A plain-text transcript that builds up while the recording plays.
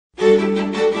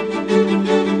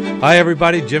Hi,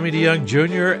 everybody. Jimmy DeYoung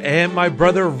Jr. and my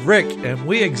brother Rick, and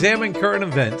we examine current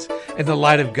events in the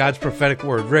light of God's prophetic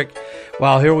word. Rick,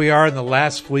 well, here we are in the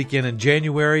last weekend in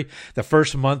January, the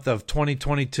first month of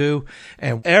 2022,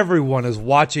 and everyone is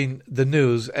watching the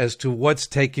news as to what's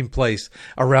taking place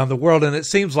around the world, and it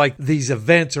seems like these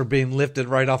events are being lifted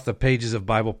right off the pages of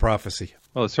Bible prophecy.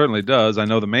 Well, it certainly does. I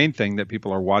know the main thing that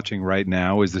people are watching right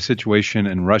now is the situation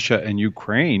in Russia and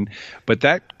Ukraine, but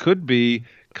that could be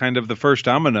kind of the first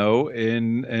domino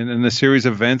in a series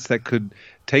of events that could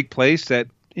take place that,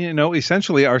 you know,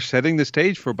 essentially are setting the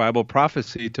stage for Bible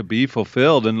prophecy to be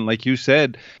fulfilled. And like you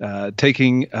said,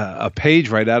 taking a page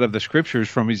right out of the scriptures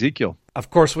from Ezekiel. Of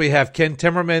course, we have Ken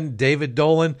Timmerman, David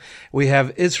Dolan, we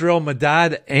have Israel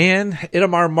Madad, and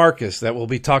Itamar Marcus that will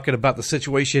be talking about the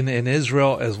situation in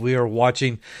Israel as we are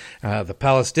watching the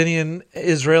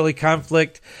Palestinian-Israeli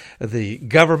conflict, the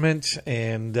government,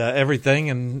 and everything,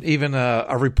 and even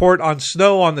a report on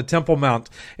snow on the Temple Mount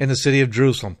in the city of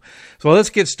Jerusalem. So let's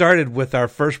get started with our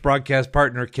first broadcast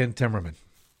partner, Ken Timmerman.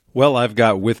 Well, I've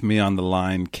got with me on the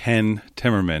line Ken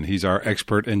Timmerman. He's our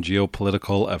expert in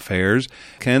geopolitical affairs.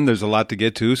 Ken, there's a lot to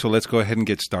get to, so let's go ahead and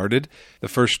get started. The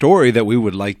first story that we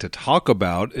would like to talk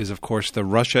about is, of course, the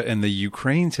Russia and the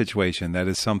Ukraine situation. That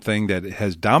is something that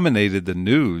has dominated the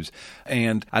news,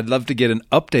 and I'd love to get an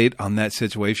update on that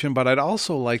situation, but I'd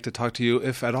also like to talk to you,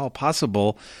 if at all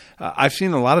possible. I've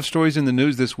seen a lot of stories in the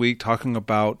news this week talking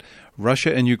about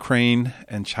Russia and Ukraine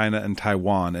and China and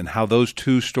Taiwan and how those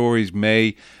two stories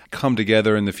may come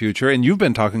together in the future. And you've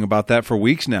been talking about that for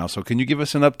weeks now. So can you give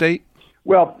us an update?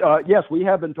 Well, yes, we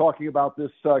have been talking about this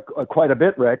quite a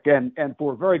bit, Rick, and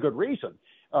for a very good reason.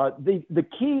 The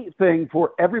key thing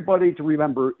for everybody to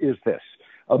remember is this.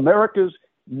 America's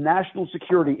national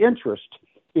security interest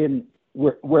in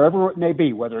wherever it may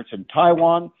be, whether it's in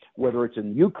Taiwan, whether it's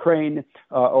in Ukraine,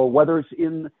 or whether it's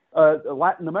in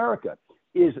Latin America,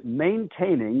 is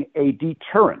maintaining a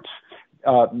deterrent,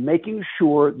 making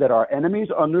sure that our enemies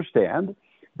understand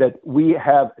that we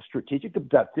have strategic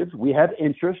objectives, we have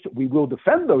interests, we will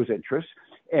defend those interests,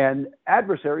 and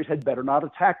adversaries had better not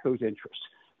attack those interests.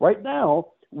 Right now,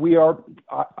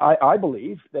 I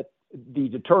believe that the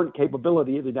deterrent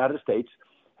capability of the United States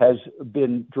has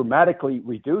been dramatically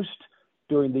reduced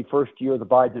during the first year of the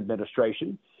Biden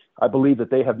administration. I believe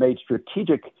that they have made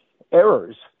strategic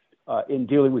errors in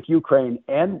dealing with Ukraine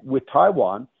and with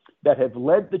Taiwan that have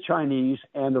led the Chinese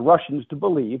and the Russians to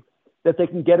believe that they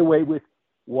can get away with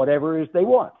whatever it is they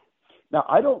want. Now,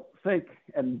 I don't think,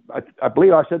 and I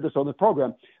believe I said this on the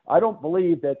program, I don't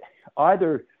believe that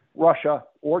either Russia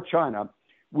or China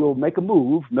will make a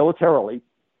move militarily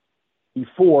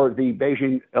before the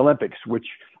Beijing Olympics, which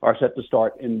are set to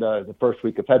start in the first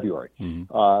week of February.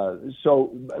 Mm-hmm.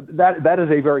 So that is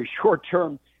a very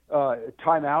short-term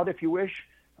timeout, if you wish.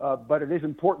 But it is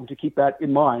important to keep that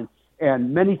in mind.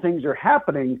 And many things are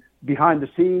happening behind the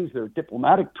scenes. There are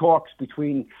diplomatic talks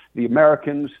between the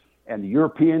Americans and the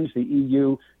Europeans, the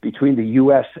EU, between the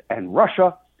U.S. and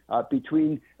Russia,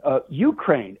 between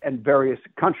Ukraine and various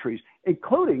countries,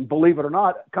 including, believe it or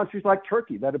not, countries like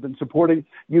Turkey that have been supporting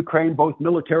Ukraine both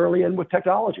militarily and with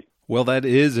technology. Well, that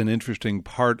is an interesting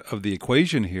part of the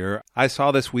equation here. I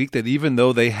saw this week that even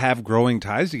though they have growing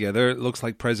ties together, it looks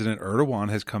like President Erdogan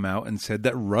has come out and said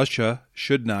that Russia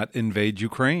should not invade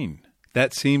Ukraine.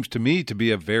 That seems to me to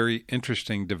be a very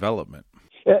interesting development.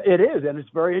 It is, and it's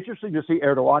very interesting to see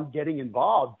Erdogan getting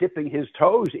involved, dipping his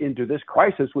toes into this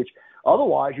crisis, which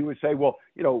otherwise you would say, well,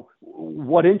 you know,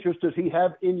 what interest does he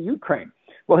have in Ukraine?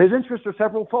 Well, his interests are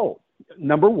several-fold.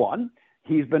 Number one,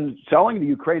 he's been selling the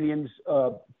Ukrainians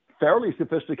fairly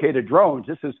sophisticated drones.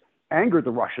 This has angered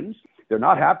the Russians. They're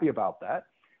not happy about that.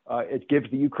 It gives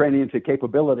the Ukrainians a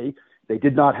capability they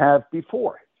did not have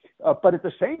before. But at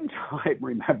the same time,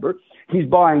 remember, he's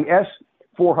buying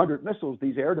S-400 missiles,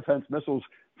 these air defense missiles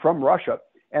from Russia,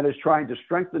 and is trying to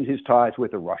strengthen his ties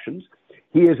with the Russians.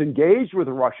 He is engaged with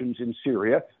the Russians in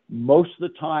Syria, most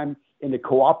of the time in a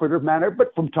cooperative manner,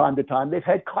 but from time to time they've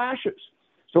had clashes.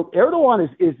 So Erdogan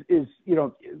is you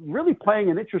know, really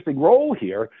playing an interesting role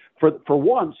here. For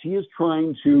once, he is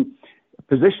trying to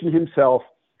position himself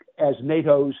as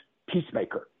NATO's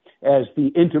peacemaker, as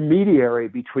the intermediary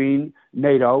between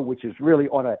NATO, which is really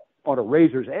on a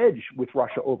razor's edge with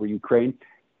Russia over Ukraine,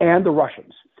 and the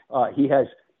Russians. He has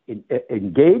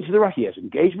engaged the Russians. He has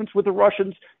engagements with the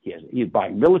Russians. He's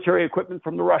buying military equipment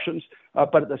from the Russians.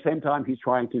 But at the same time, he's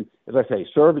trying to, as I say,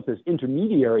 serve as this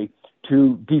intermediary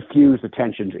to defuse the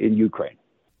tensions in Ukraine.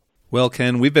 Well,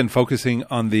 Ken, we've been focusing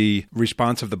on the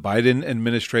response of the Biden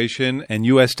administration and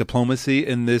U.S. diplomacy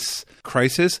in this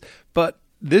crisis, but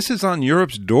this is on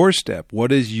Europe's doorstep.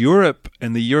 What is Europe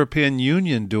and the European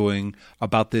Union doing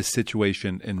about this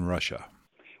situation in Russia?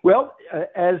 Well,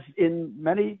 as in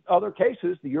many other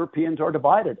cases, the Europeans are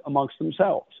divided amongst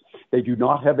themselves. They do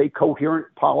not have a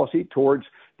coherent policy towards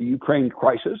the Ukraine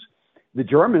crisis. The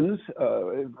Germans,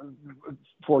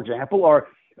 for example, are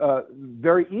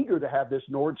very eager to have this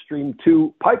Nord Stream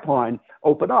 2 pipeline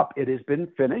open up. It has been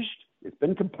finished. It's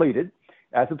been completed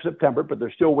as of September, but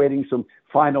they're still waiting some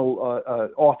final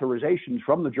authorizations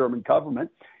from the German government.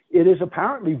 It is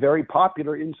apparently very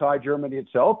popular inside Germany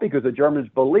itself because the Germans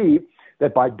believe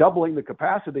that by doubling the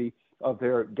capacity of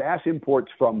their gas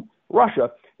imports from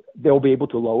Russia, they'll be able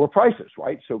to lower prices,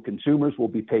 right? So consumers will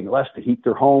be paying less to heat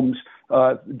their homes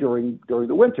during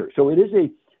the winter. So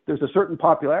there's a certain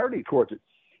popularity towards it.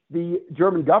 The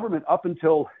German government, up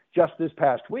until just this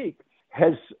past week,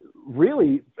 has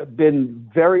really been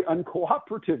very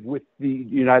uncooperative with the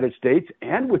United States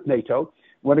and with NATO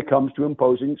when it comes to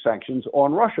imposing sanctions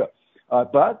on Russia.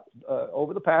 But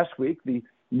over the past week, the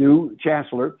new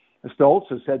chancellor, Stolz,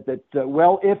 has said that,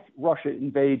 if Russia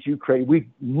invades Ukraine,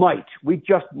 we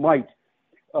just might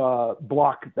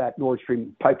block that Nord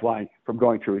Stream pipeline from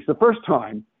going through. It's the first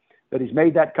time that he's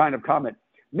made that kind of comment.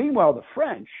 Meanwhile, the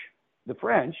French,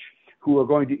 who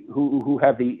are who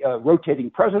have the rotating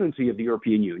presidency of the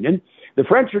European Union, the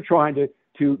French are trying to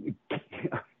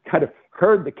kind of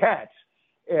herd the cats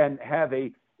and have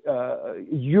a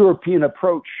European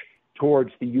approach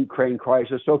towards the Ukraine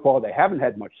crisis. So far, they haven't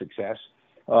had much success.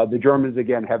 The Germans,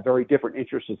 again, have very different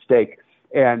interests at stake.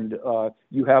 And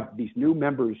you have these new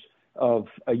members of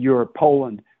Europe,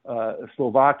 Poland,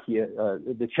 Slovakia,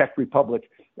 the Czech Republic,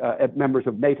 members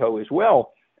of NATO as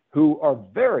well, who are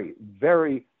very,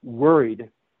 very worried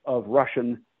of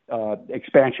Russian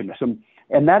expansionism.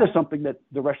 And that is something that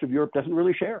the rest of Europe doesn't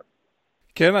really share.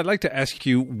 Ken, I'd like to ask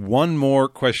you one more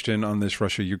question on this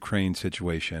Russia-Ukraine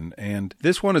situation. And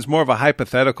this one is more of a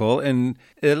hypothetical. And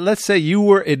let's say you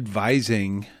were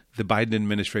advising the Biden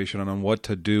administration on what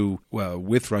to do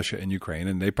with Russia and Ukraine,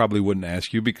 and they probably wouldn't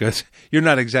ask you because you're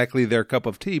not exactly their cup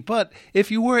of tea. But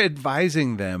if you were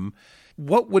advising them,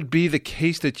 what would be the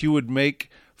case that you would make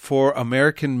for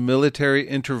American military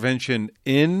intervention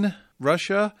in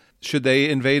Russia should they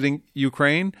invade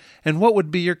Ukraine? And what would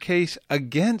be your case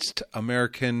against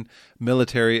American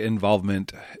military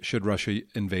involvement should Russia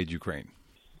invade Ukraine?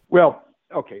 Well,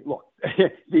 okay, look,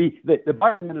 the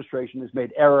Biden administration has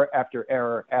made error after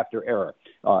error after error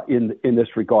in this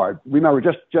regard. Remember,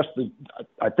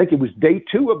 I think it was day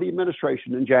 2 of the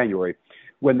administration in January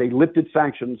when they lifted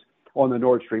sanctions on the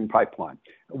Nord Stream pipeline,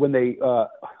 when they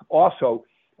also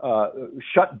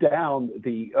shut down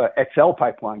the XL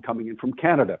pipeline coming in from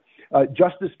Canada.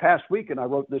 Just this past week, and I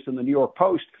wrote this in the New York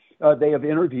Post, they have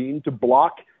intervened to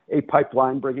block a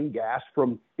pipeline bringing gas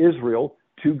from Israel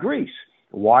to Greece.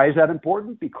 Why is that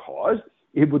important? Because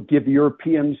it would give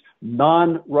Europeans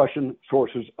non-Russian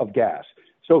sources of gas.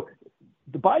 So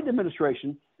the Biden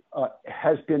administration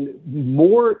has been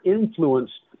more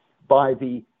influenced by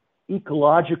the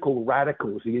ecological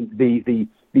radicals, the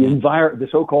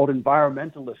so-called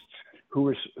environmentalists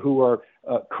who are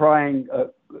crying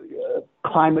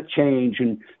climate change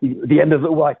and the end of the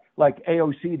like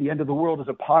AOC, the end of the world is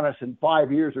upon us in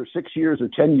 5 years or 6 years or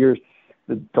 10 years.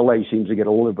 The delay seems to get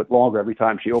a little bit longer every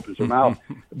time she opens her mouth.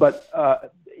 But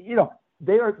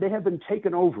they have been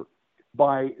taken over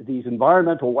by these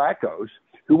environmental wackos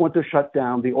who want to shut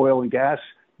down the oil and gas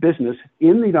business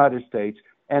in the United States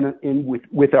and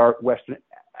with our Western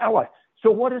allies.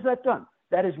 So what has that done?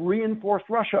 That has reinforced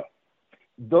Russia.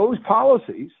 Those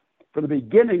policies, from the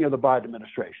beginning of the Biden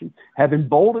administration, have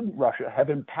emboldened Russia, have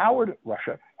empowered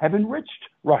Russia, have enriched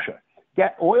Russia.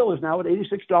 Oil is now at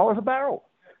 $86 a barrel.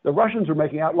 The Russians are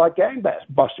making out like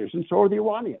gangbusters, and so are the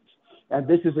Iranians. And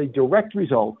this is a direct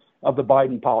result of the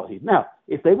Biden policies. Now,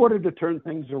 if they wanted to turn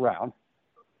things around,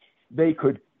 they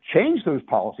could change those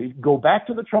policies, go back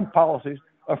to the Trump policies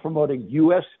of promoting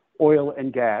U.S. oil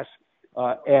and gas,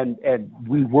 and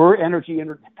we were energy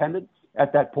independent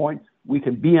at that point. We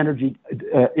can be energy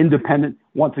independent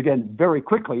once again very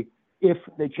quickly if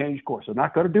they change course. They're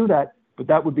not going to do that, but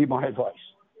that would be my advice.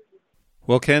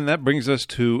 Well, Ken, that brings us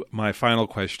to my final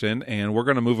question, and we're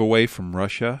going to move away from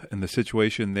Russia and the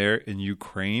situation there in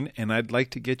Ukraine, and I'd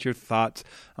like to get your thoughts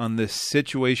on this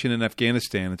situation in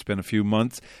Afghanistan. It's been a few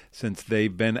months since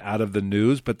they've been out of the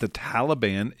news, but the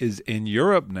Taliban is in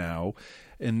Europe now,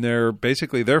 and they're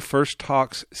basically their first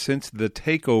talks since the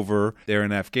takeover there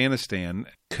in Afghanistan.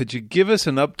 Could you give us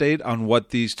an update on what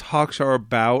these talks are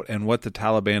about and what the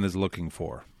Taliban is looking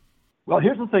for? Well,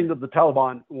 here's the thing that the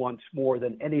Taliban wants more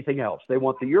than anything else. They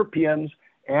want the Europeans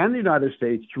and the United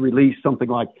States to release something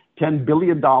like $10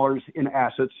 billion in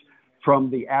assets from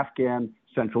the Afghan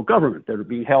central government that are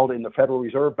being held in the Federal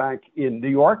Reserve Bank in New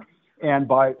York and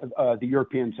by the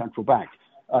European Central Bank.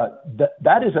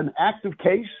 That is an active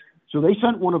case. So they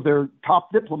sent one of their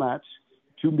top diplomats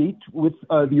to meet with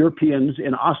the Europeans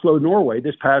in Oslo, Norway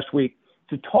this past week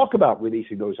to talk about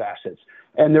releasing those assets.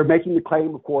 And they're making the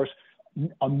claim, of course,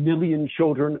 1 million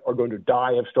children are going to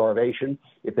die of starvation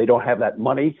if they don't have that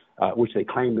money, which they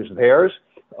claim is theirs.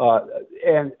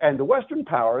 And the Western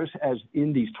powers, as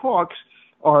in these talks,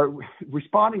 are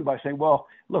responding by saying, well,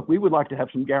 look, we would like to have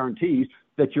some guarantees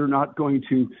that you're not going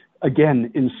to,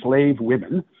 again, enslave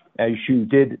women, as you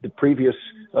did the previous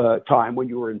time when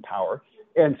you were in power.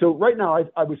 And so right now,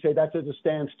 I would say that's at a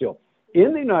standstill.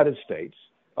 In the United States,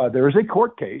 there is a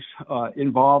court case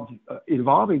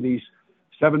involving these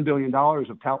 $7 billion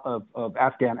of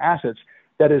Afghan assets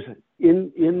that is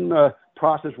in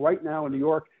process right now in New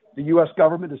York. The U.S.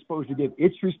 government is supposed to give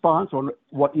its response on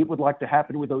what it would like to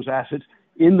happen with those assets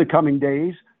in the coming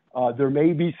days. There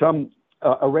may be some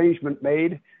arrangement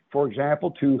made, for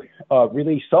example, to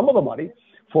release some of the money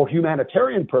for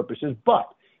humanitarian purposes, but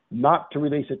not to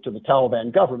release it to the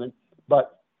Taliban government,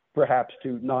 but perhaps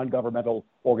to non-governmental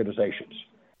organizations.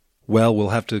 Well, we'll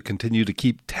have to continue to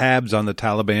keep tabs on the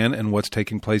Taliban and what's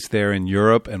taking place there in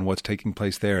Europe and what's taking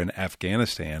place there in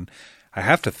Afghanistan. I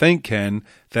have to think, Ken,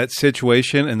 that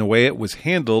situation and the way it was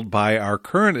handled by our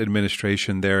current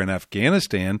administration there in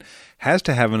Afghanistan has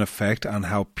to have an effect on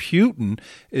how Putin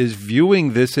is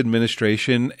viewing this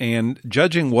administration and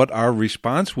judging what our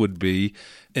response would be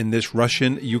in this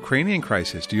Russian-Ukrainian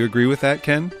crisis. Do you agree with that,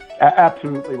 Ken?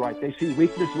 Absolutely right. They see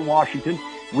weakness in Washington.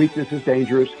 Weakness is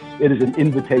dangerous. It is an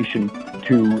invitation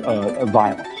to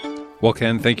violence. Well,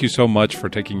 Ken, thank you so much for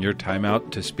taking your time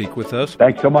out to speak with us.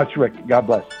 Thanks so much, Rick. God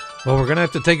bless. Well, we're going to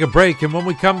have to take a break, and when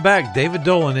we come back, David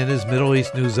Dolan in his Middle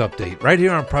East News Update, right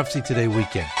here on Prophecy Today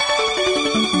Weekend.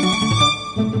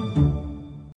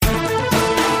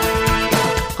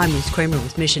 I'm Ruth Kramer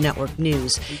with Mission Network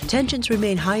News. Tensions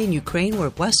remain high in Ukraine, where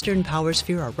Western powers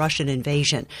fear a Russian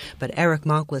invasion. But Eric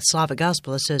Monk with Slavic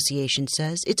Gospel Association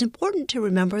says it's important to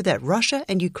remember that Russia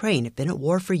and Ukraine have been at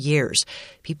war for years.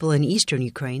 People in eastern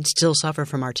Ukraine still suffer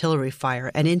from artillery fire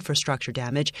and infrastructure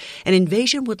damage. An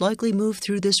invasion would likely move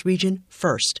through this region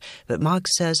first. But Monk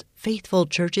says faithful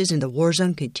churches in the war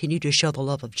zone continue to show the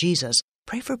love of Jesus.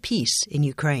 Pray for peace in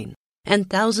Ukraine. And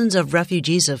thousands of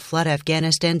refugees have fled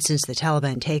Afghanistan since the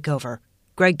Taliban takeover.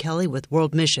 Greg Kelly with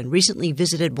World Mission recently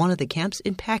visited one of the camps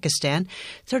in Pakistan.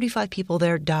 35 people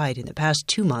there died in the past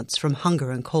 2 months from hunger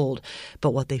and cold.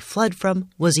 But what they fled from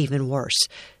was even worse.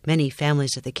 Many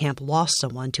families at the camp lost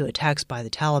someone to attacks by the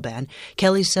Taliban.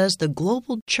 Kelly says the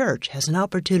global church has an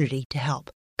opportunity to help.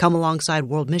 Come alongside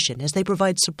World Mission as they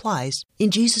provide supplies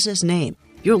in Jesus' name.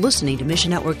 You're listening to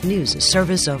Mission Network News, a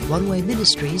service of One Way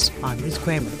Ministries. I'm Ruth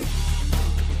Kramer.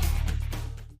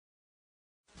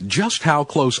 Just how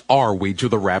close are we to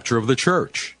the rapture of the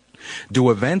church? Do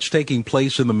events taking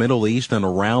place in the Middle East and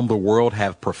around the world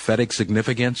have prophetic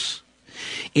significance?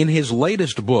 In his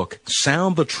latest book,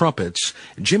 Sound the Trumpets,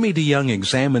 Jimmy DeYoung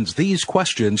examines these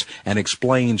questions and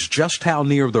explains just how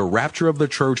near the rapture of the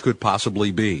church could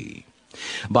possibly be.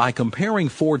 By comparing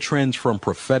 4 trends from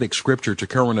prophetic scripture to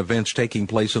current events taking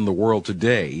place in the world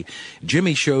today,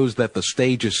 Jimmy shows that the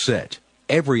stage is set.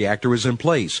 Every actor is in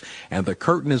place, and the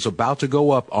curtain is about to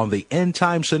go up on the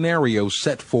end-time scenario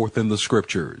set forth in the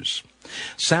Scriptures.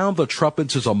 Sound the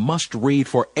Trumpets is a must-read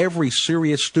for every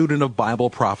serious student of Bible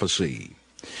prophecy.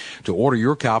 To order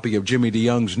your copy of Jimmy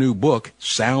DeYoung's new book,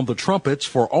 Sound the Trumpets,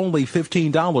 for only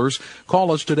 $15,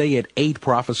 call us today at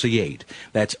 8-Prophecy-8.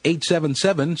 That's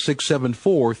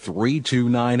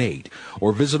 877-674-3298.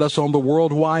 Or visit us on the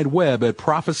World Wide Web at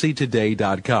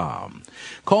prophecytoday.com.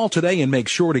 Call today and make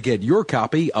sure to get your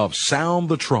copy of Sound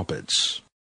the Trumpets.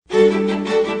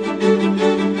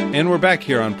 And we're back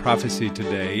here on Prophecy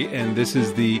Today, and this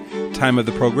is the time of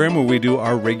the program where we do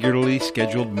our regularly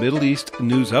scheduled Middle East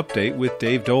news update with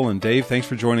Dave Dolan. Dave, thanks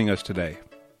for joining us today.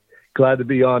 Glad to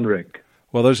be on, Rick.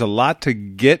 Well, there's a lot to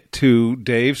get to,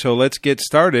 Dave, so let's get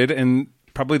started. And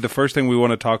probably the first thing we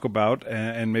want to talk about,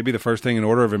 and maybe the first thing in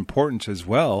order of importance as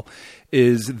well,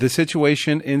 is the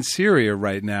situation in Syria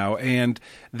right now. And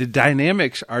the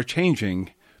dynamics are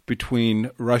changing between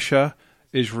Russia,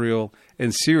 Israel,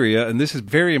 and Syria, and this is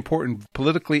very important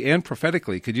politically and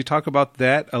prophetically. Could you talk about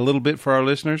that a little bit for our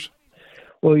listeners?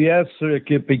 Well, yes,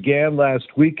 Rick. It began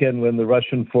last weekend when the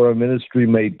Russian Foreign Ministry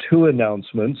made 2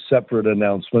 announcements, separate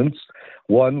announcements.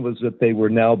 One was that they were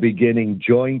now beginning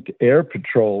joint air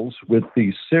patrols with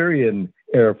the Syrian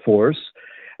Air Force.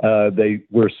 They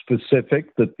were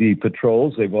specific that the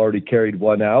patrols, they've already carried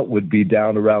one out, would be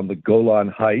down around the Golan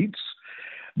Heights.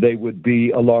 They would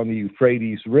be along the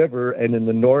Euphrates River and in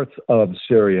the north of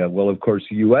Syria. Well, of course,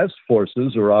 U.S.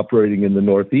 forces are operating in the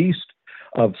northeast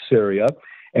of Syria,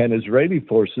 and Israeli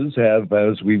forces have,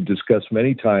 as we've discussed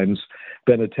many times,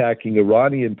 been attacking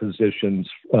Iranian positions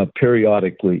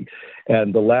periodically.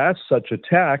 And the last such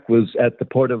attack was at the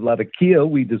port of Latakia.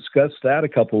 We discussed that a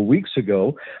couple of weeks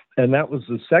ago, and that was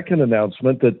the second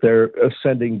announcement that they're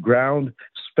sending ground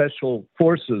special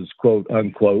forces, quote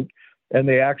unquote. And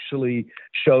they actually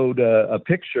showed a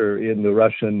picture in the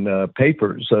Russian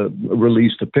papers,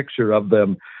 released a picture of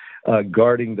them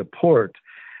guarding the port.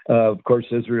 Of course,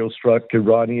 Israel struck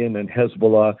Iranian and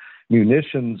Hezbollah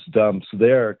munitions dumps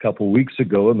there a couple of weeks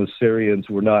ago, and the Syrians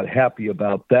were not happy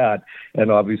about that,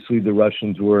 and obviously the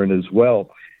Russians weren't as well.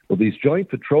 Well, these joint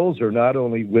patrols are not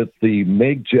only with the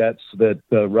MiG jets that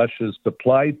Russia's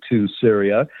supplied to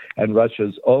Syria, and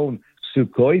Russia's own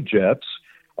Sukhoi jets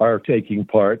are taking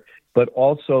part, but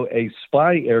also a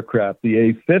spy aircraft, the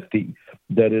A-50,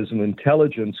 that is an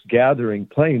intelligence gathering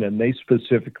plane, and they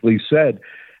specifically said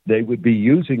they would be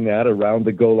using that around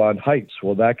the Golan Heights.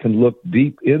 Well, that can look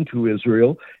deep into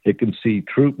Israel. It can see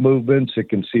troop movements. It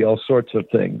can see all sorts of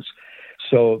things.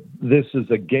 So this is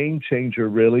a game changer,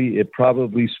 really. It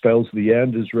probably spells the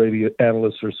end, Israeli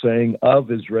analysts are saying,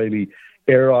 of Israeli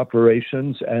air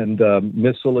operations and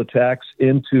missile attacks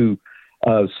into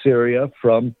Syria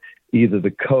from either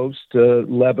the coast,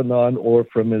 Lebanon, or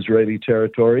from Israeli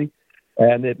territory.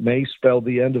 And it may spell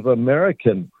the end of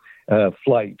American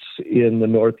flights in the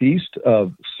northeast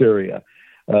of Syria,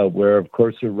 where, of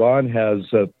course, Iran has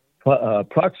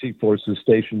proxy forces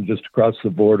stationed just across the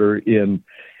border in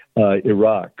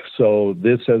Iraq. So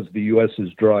this, as the U.S. is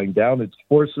drawing down its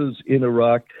forces in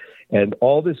Iraq, and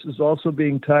all this is also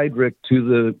being tied, Rick, to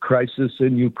the crisis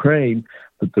in Ukraine,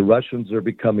 that the Russians are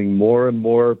becoming more and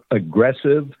more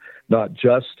aggressive, not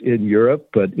just in Europe,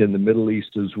 but in the Middle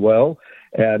East as well,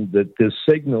 and that this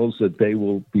signals that they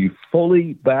will be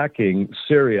fully backing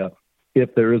Syria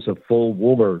if there is a full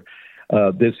war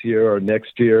this year or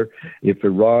next year. If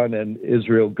Iran and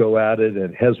Israel go at it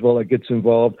and Hezbollah gets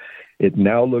involved, it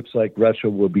now looks like Russia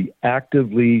will be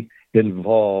actively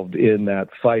involved in that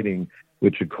fighting,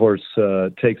 which, of course,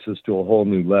 takes us to a whole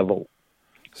new level.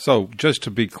 So just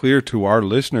to be clear to our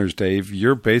listeners, Dave,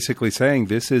 you're basically saying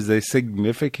this is a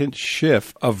significant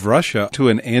shift of Russia to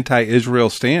an anti-Israel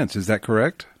stance. Is that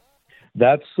correct?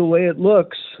 That's the way it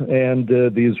looks. And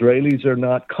the Israelis are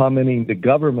not commenting, the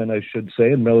government, I should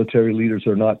say, and military leaders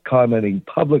are not commenting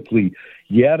publicly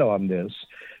yet on this.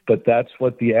 But that's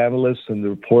what the analysts and the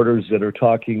reporters that are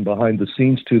talking behind the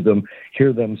scenes to them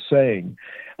hear them saying.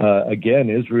 Again,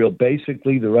 Israel,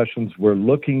 basically, the Russians were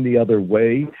looking the other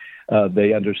way.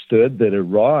 They understood that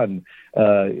Iran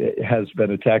has been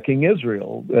attacking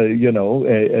Israel,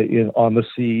 on the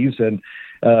seas and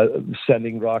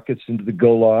sending rockets into the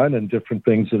Golan and different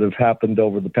things that have happened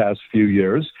over the past few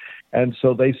years. And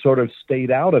so they sort of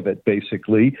stayed out of it,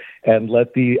 basically, and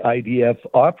let the IDF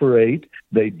operate.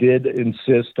 They did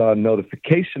insist on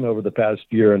notification over the past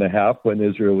year and a half when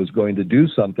Israel was going to do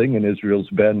something, and Israel's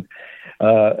been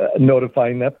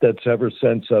notifying that. That's ever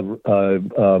since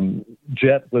a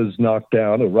jet was knocked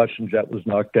down, a Russian jet was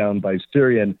knocked down by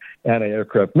Syrian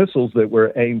anti-aircraft missiles that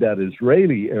were aimed at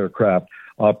Israeli aircraft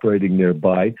operating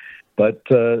nearby. But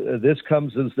this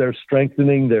comes as they're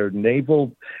strengthening their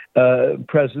naval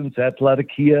presence at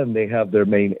Latakia, and they have their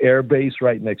main air base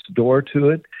right next door to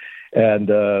it. And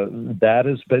that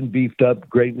has been beefed up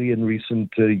greatly in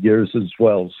recent years as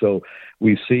well. So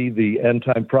we see the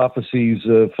end-time prophecies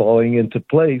falling into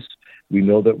place. We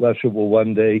know that Russia will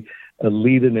one day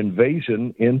lead an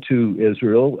invasion into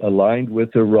Israel, aligned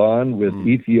with Iran, with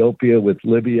Ethiopia, with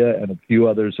Libya, and a few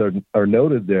others are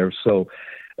noted there. So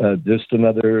just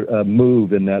another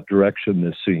move in that direction,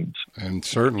 this seems. And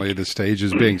certainly the stage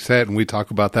is being set, and we talk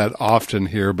about that often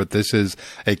here, but this is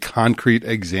a concrete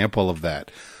example of that.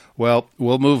 Well,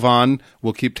 we'll move on.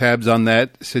 We'll keep tabs on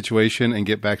that situation and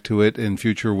get back to it in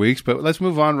future weeks, but let's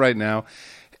move on right now.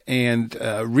 And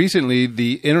recently,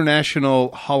 the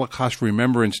International Holocaust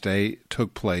Remembrance Day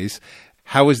took place.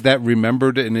 How is that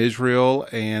remembered in Israel,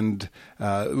 and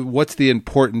what's the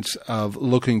importance of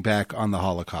looking back on the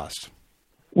Holocaust?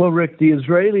 Well, Rick, the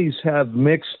Israelis have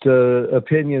mixed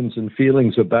opinions and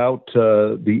feelings about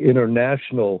the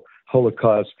International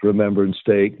Holocaust Remembrance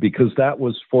Day, because that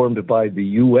was formed by the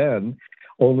UN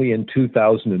only in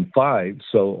 2005,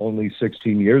 so only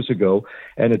 16 years ago.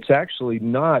 And it's actually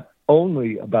not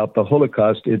only about the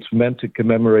Holocaust. It's meant to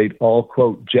commemorate all,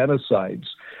 quote, genocides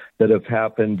that have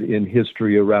happened in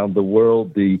history around the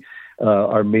world, the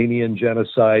Armenian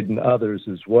genocide, and others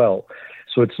as well.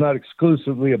 So it's not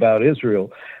exclusively about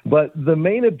Israel. But the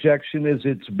main objection is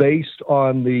it's based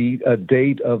on the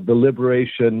date of the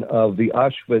liberation of the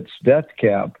Auschwitz death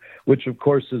camp, which, of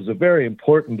course, is a very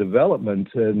important development,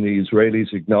 and the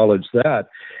Israelis acknowledge that.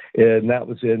 And that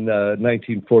was in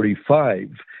 1945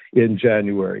 in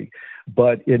January.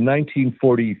 But in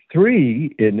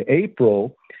 1943, in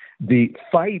April, the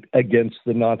fight against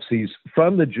the Nazis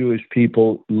from the Jewish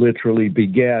people literally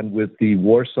began with the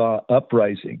Warsaw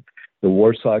Uprising, the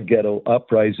Warsaw Ghetto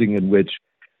Uprising, in which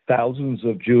thousands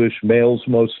of Jewish males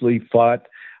mostly fought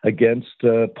against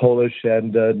Polish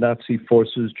and Nazi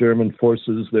forces, German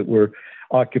forces that were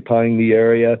occupying the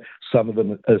area. Some of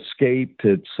them escaped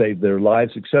to save their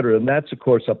lives, etc. And that's, of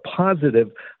course, a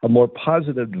more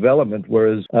positive development,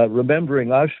 whereas remembering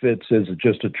Auschwitz is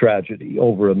just a tragedy.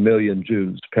 Over 1 million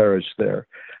Jews perished there.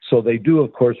 So they do,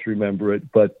 of course, remember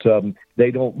it, but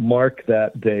they don't mark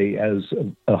that day as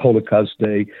a Holocaust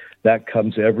Day. That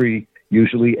comes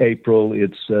usually April.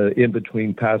 It's in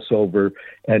between Passover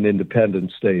and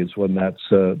Independence Day is when that's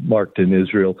marked in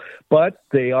Israel. But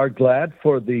they are glad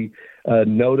for the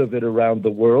note of it around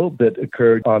the world that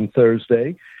occurred on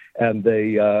Thursday. And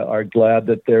they are glad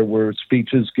that there were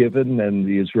speeches given, and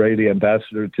the Israeli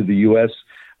ambassador to the U.S.,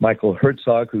 Michael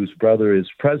Herzog, whose brother is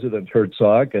President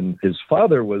Herzog, and his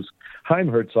father was Chaim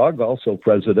Herzog, also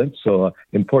president, so an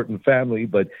important family,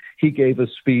 but he gave a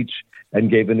speech and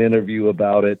gave an interview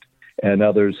about it, and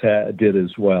others did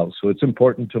as well. So it's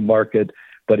important to mark it,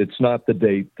 but it's not the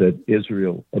date that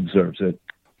Israel observes it.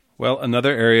 Well,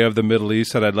 another area of the Middle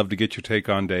East that I'd love to get your take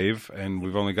on, Dave, and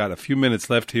we've only got a few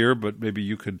minutes left here, but maybe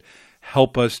you could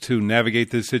help us to navigate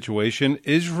this situation.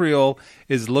 Israel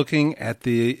is looking at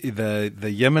the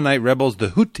Yemenite rebels, the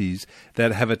Houthis,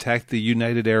 that have attacked the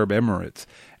United Arab Emirates.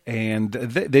 And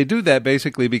they do that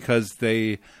basically because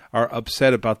they are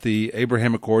upset about the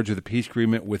Abraham Accords or the peace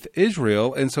agreement with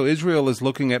Israel. And so Israel is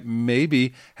looking at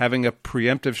maybe having a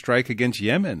preemptive strike against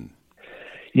Yemen.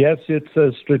 Yes, it's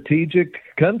a strategic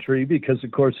country because,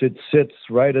 of course, it sits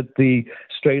right at the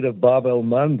Strait of Bab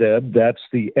el-Mandeb. That's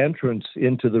the entrance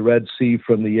into the Red Sea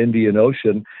from the Indian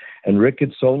Ocean. And, Rick,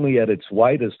 it's only at its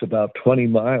widest about 20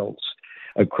 miles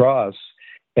across.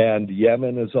 And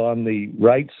Yemen is on the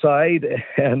right side,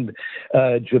 and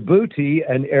Djibouti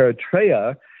and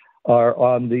Eritrea are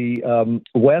on the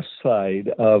west side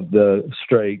of the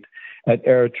strait. And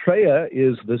Eritrea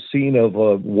is the scene of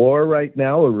a war right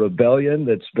now, a rebellion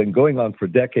that's been going on for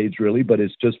decades, really, but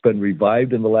it's just been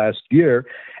revived in the last year.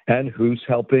 And who's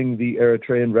helping the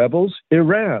Eritrean rebels?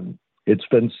 Iran. It's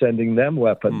been sending them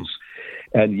weapons.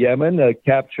 And Yemen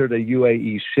captured a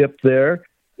UAE ship there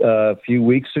a few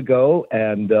weeks ago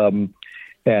and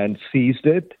seized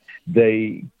it.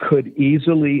 They could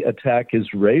easily attack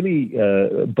Israeli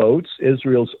boats.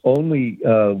 Israel's only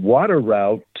water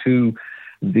route to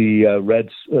the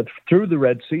through the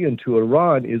Red Sea into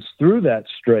Iran is through that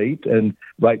strait and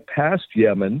right past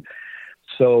Yemen.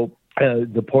 So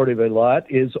the Port of Eilat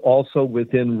is also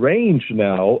within range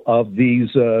now of these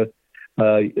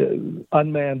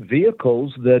unmanned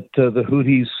vehicles that the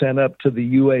Houthis sent up to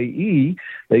the UAE.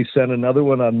 They sent another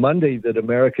one on Monday that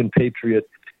American Patriot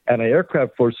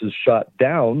anti-aircraft forces shot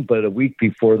down, but a week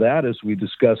before that, as we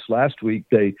discussed last week,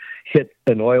 they hit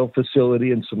an oil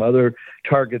facility and some other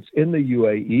targets in the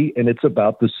UAE, and it's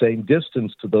about the same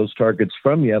distance to those targets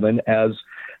from Yemen as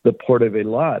the Port of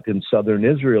Eilat in southern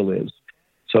Israel is.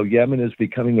 So Yemen is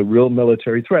becoming a real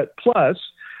military threat. Plus,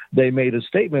 they made a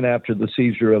statement after the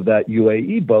seizure of that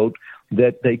UAE boat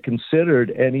that they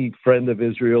considered any friend of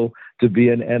Israel to be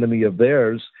an enemy of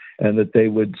theirs and that they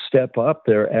would step up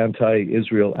their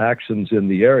anti-Israel actions in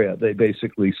the area. They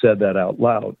basically said that out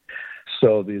loud.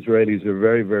 So the Israelis are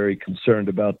very, very concerned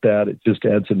about that. It just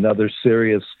adds another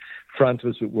serious front,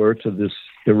 as it were, to this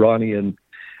Iranian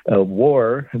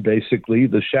war, basically,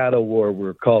 the shadow war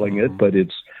we're calling it, but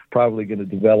it's probably going to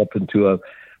develop into a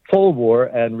full war.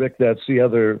 And Rick, that's the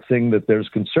other thing that there's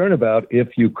concern about. If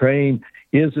Ukraine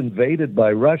is invaded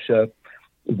by Russia,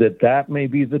 that may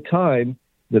be the time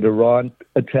that Iran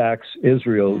attacks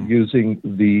Israel, using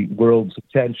the world's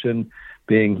attention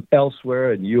being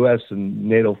elsewhere and U.S. and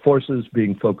NATO forces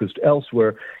being focused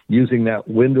elsewhere, using that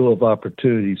window of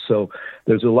opportunity. So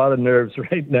there's a lot of nerves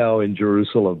right now in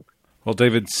Jerusalem. Well,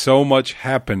 David, so much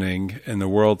happening in the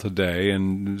world today,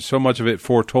 and so much of it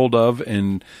foretold of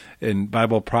in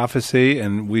Bible prophecy,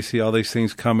 and we see all these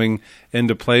things coming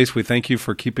into place. We thank you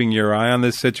for keeping your eye on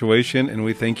this situation, and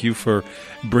we thank you for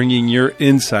bringing your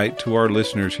insight to our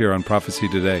listeners here on Prophecy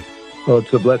Today. Well,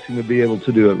 it's a blessing to be able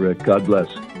to do it, Rick. God bless.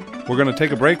 We're going to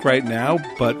take a break right now,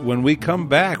 but when we come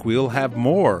back, we'll have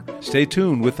more. Stay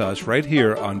tuned with us right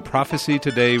here on Prophecy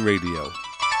Today Radio.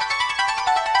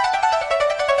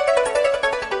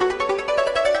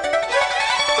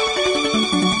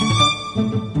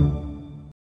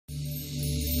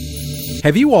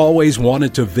 Have you always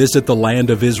wanted to visit the land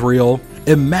of Israel?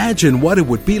 Imagine what it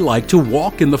would be like to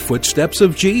walk in the footsteps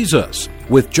of Jesus.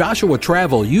 With Joshua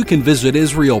Travel, you can visit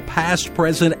Israel past,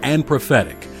 present, and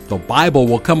prophetic. The Bible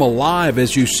will come alive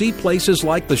as you see places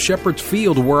like the Shepherd's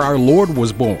Field where our Lord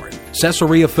was born,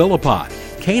 Caesarea Philippi,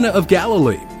 Cana of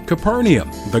Galilee, Capernaum,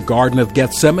 the Garden of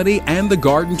Gethsemane, and the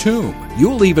Garden Tomb.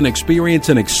 You'll even experience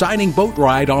an exciting boat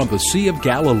ride on the Sea of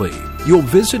Galilee. You'll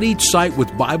visit each site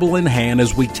with Bible in hand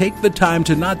as we take the time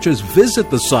to not just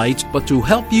visit the sites, but to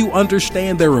help you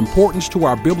understand their importance to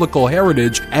our biblical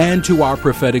heritage and to our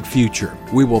prophetic future.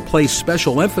 We will place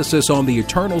special emphasis on the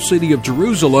eternal city of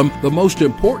Jerusalem, the most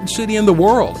important city in the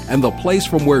world, and the place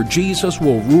from where Jesus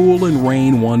will rule and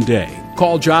reign one day.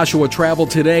 Call Joshua Travel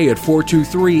today at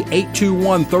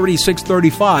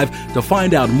 423-821-3635 to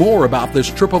find out more about this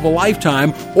trip of a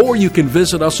lifetime, or you can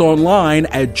visit us online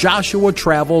at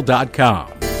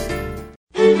joshuatravel.com.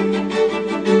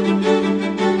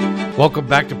 Welcome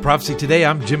back to Prophecy Today.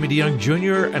 I'm Jimmy DeYoung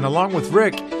Jr., and along with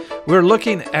Rick, we're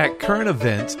looking at current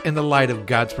events in the light of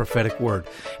God's prophetic word.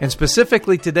 And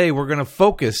specifically today, we're going to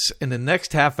focus in the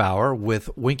next half hour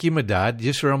with Winky Medad,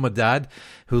 Yisrael Medad,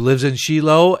 who lives in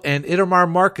Shiloh, and Itamar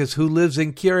Marcus, who lives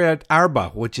in Kiryat Arba,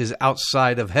 which is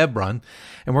outside of Hebron.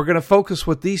 And we're going to focus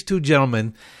with these two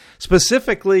gentlemen,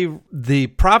 specifically the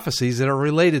prophecies that are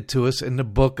related to us in the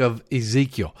book of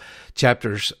Ezekiel,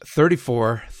 chapters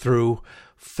 34 through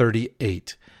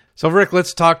 38. So, Rick,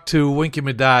 let's talk to Winky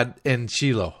Medad in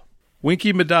Shiloh.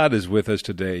 Winky Medad is with us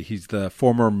today. He's the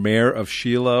former mayor of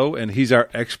Shiloh, and he's our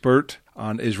expert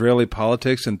on Israeli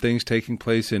politics and things taking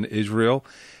place in Israel.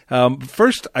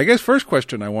 First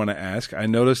question I want to ask, I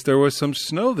noticed there was some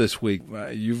snow this week.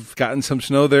 You've gotten some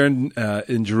snow there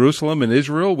in Jerusalem and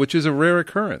Israel, which is a rare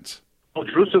occurrence. Well,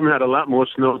 Jerusalem had a lot more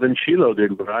snow than Shiloh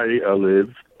did where I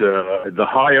lived. The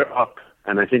higher up,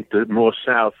 and I think the more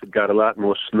south, got a lot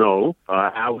more snow.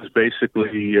 Ours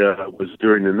basically was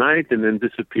during the night and then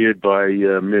disappeared by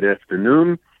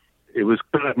mid-afternoon. It was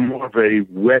kind of more of a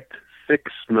wet, thick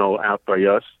snow out by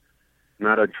us,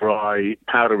 not a dry,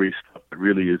 powdery stuff that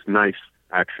really is nice,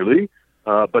 actually.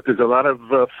 But there's a lot of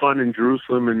fun in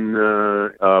Jerusalem, and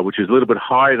which is a little bit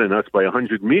higher than us by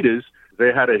 100 meters.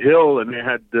 They had a hill, and they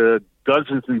had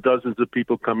dozens and dozens of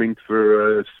people coming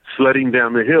for sledding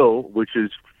down the hill, which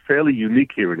is fairly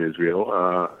unique here in Israel.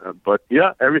 But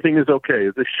yeah, everything is okay.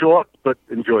 It's short, but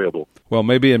enjoyable. Well,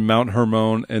 maybe in Mount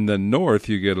Hermon in the north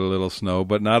you get a little snow,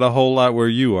 but not a whole lot where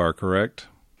you are, correct?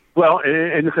 Well,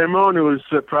 in Hermon it was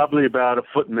probably about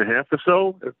 1.5 feet or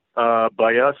so.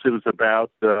 By us it was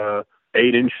about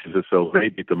 8 inches or so,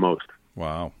 maybe at the most.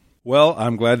 Wow. Well,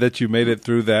 I'm glad that you made it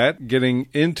through that. Getting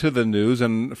into the news,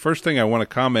 and the first thing I want to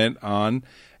comment on,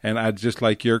 and I'd just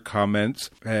like your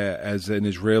comments as an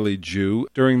Israeli Jew.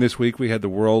 During this week, we had the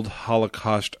World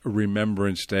Holocaust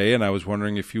Remembrance Day, and I was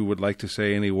wondering if you would like to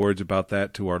say any words about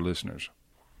that to our listeners.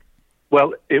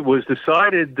 Well, it was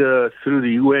decided through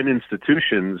the UN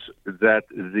institutions that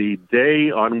the day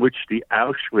on which the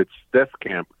Auschwitz death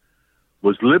camp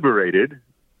was liberated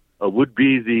would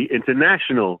be the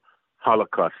International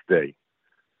Holocaust Day.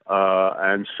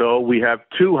 And so we have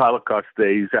 2 Holocaust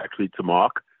days actually to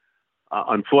mark.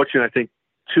 Unfortunately, I think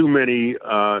too many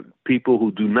people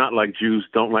who do not like Jews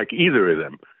don't like either of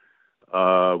them.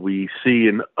 We see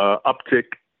an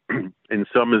uptick in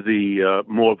some of the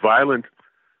more violent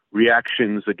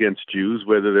reactions against Jews,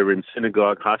 whether they're in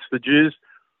synagogue hostages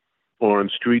or on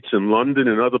streets in London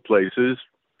and other places.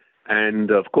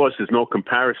 And, of course, there's no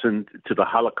comparison to the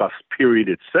Holocaust period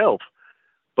itself,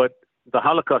 but the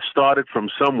Holocaust started from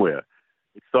somewhere.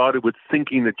 It started with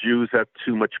thinking that Jews have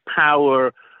too much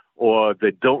power, or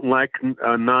they don't like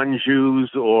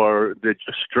non-Jews, or they're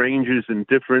just strangers and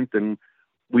different, and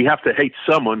we have to hate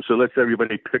someone, so let's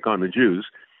everybody pick on the Jews.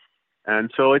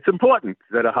 And so it's important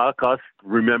that a Holocaust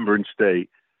Remembrance Day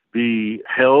be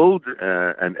held,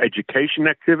 and education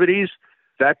activities.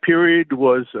 That period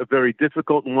was a very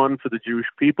difficult one for the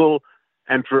Jewish people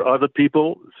and for other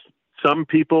people. Some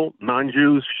people,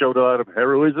 non-Jews, showed a lot of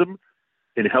heroism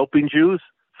in helping Jews,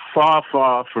 far,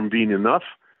 far from being enough.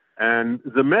 And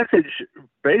the message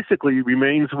basically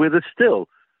remains with us still,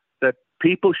 that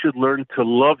people should learn to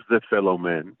love their fellow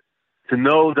men, to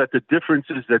know that the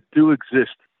differences that do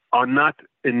exist are not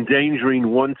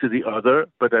endangering one to the other,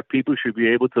 but that people should be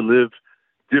able to live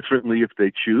differently if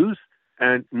they choose,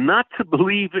 and not to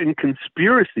believe in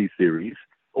conspiracy theories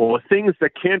or things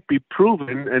that can't be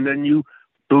proven, and then you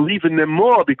believe in them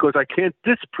more because I can't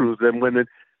disprove them when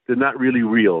they're not really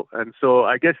real. And so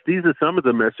I guess these are some of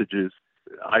the messages,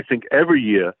 I think, every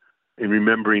year in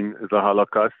remembering the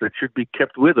Holocaust that should be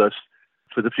kept with us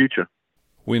for the future.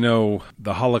 We know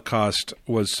the Holocaust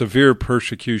was severe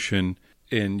persecution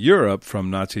in Europe from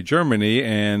Nazi Germany,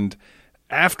 and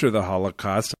after the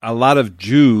Holocaust, a lot of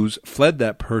Jews fled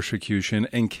that persecution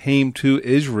and came to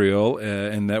Israel,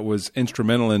 and that was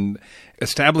instrumental in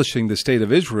establishing the State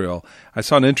of Israel. I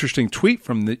saw an interesting tweet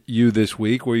from you this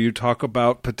week where you talk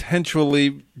about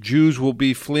potentially Jews will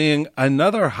be fleeing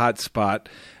another hot spot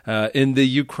in the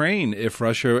Ukraine if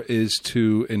Russia is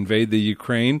to invade the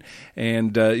Ukraine.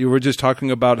 And you were just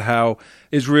talking about how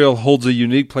Israel holds a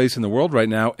unique place in the world right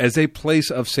now as a place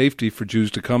of safety for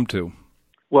Jews to come to.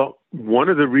 Well, one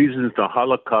of the reasons the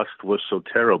Holocaust was so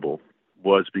terrible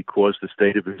was because the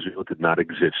State of Israel did not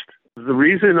exist. The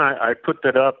reason I put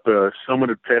that up, someone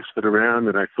had passed it around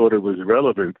and I thought it was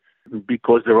relevant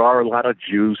because there are a lot of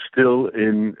Jews still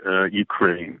in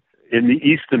Ukraine. In the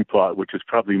eastern part, which is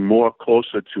probably more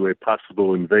closer to a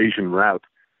possible invasion route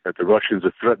that the Russians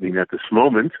are threatening at this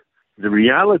moment, the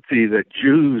reality that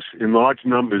Jews in large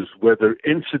numbers, whether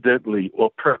incidentally or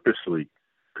purposely,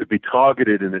 could be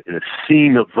targeted in a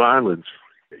scene of violence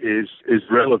is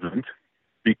relevant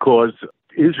because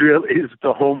Israel is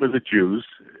the home of the Jews,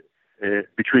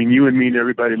 between you and me and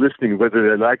everybody listening, whether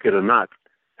they like it or not.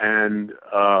 And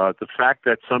the fact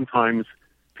that sometimes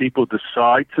people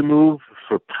decide to move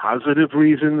for positive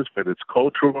reasons, whether it's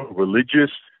cultural,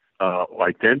 religious, or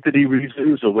identity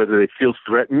reasons, or whether they feel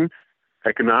threatened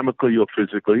economically or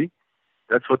physically,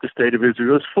 that's what the State of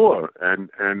Israel is for. And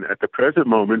at the present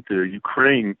moment,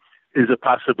 Ukraine is a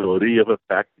possibility of a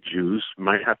fact Jews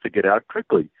might have to get out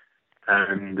quickly.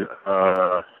 And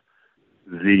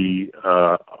the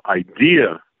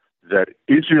idea that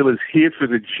Israel is here for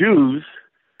the Jews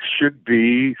should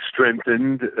be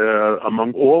strengthened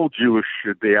among all Jewish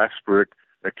diasporic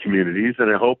communities.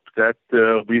 And I hope that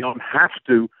we don't have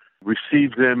to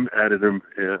receive them at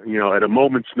a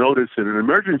moment's notice in an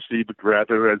emergency, but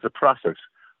rather as a process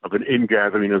of an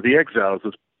ingathering of the exiles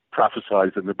as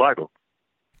prophesied in the Bible.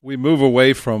 We move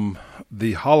away from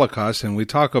the Holocaust and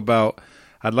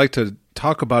I'd like to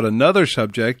talk about another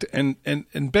subject, and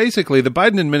basically the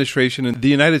Biden administration in the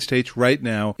United States right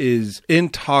now is in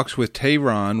talks with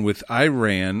Tehran, with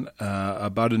Iran,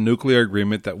 about a nuclear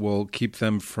agreement that will keep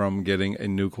them from getting a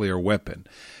nuclear weapon.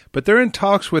 But they're in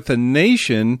talks with a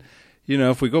nation,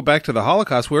 if we go back to the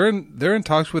Holocaust, they're in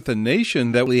talks with a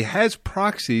nation that has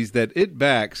proxies that it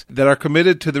backs that are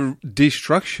committed to the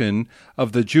destruction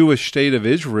of the Jewish state of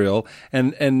Israel,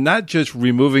 and not just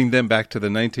removing them back to the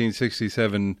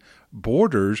 1967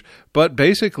 borders, but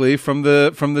basically from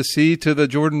the sea to the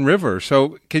Jordan River.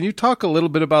 So can you talk a little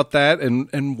bit about that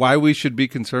and why we should be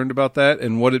concerned about that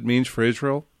and what it means for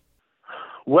Israel?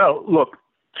 Well, look,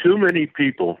 too many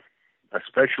people,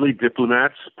 especially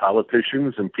diplomats,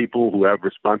 politicians, and people who have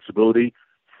responsibility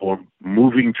for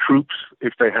moving troops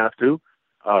if they have to,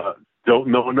 don't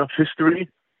know enough history,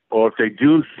 or if they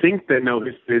do think they know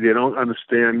history, they don't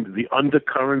understand the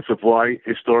undercurrents of why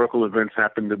historical events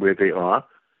happen the way they are.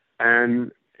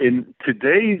 And in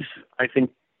today's, I think,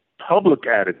 public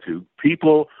attitude,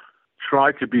 people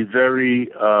try to be very,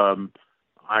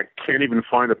 I can't even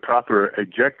find a proper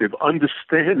adjective,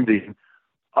 understanding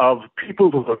of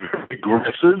people who are very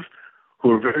aggressive,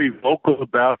 who are very vocal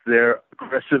about their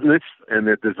aggressiveness and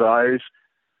their desires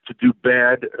to do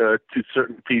bad to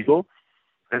certain people.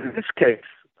 And in this case,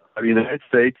 the United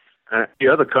States and the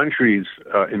other countries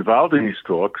involved in these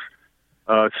talks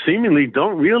seemingly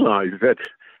don't realize that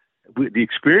the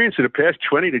experience of the past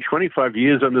 20 to 25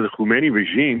 years under the Khomeini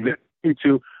regime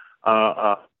into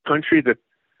a country that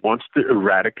wants to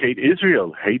eradicate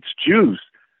Israel, hates Jews,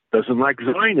 doesn't like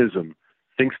Zionism,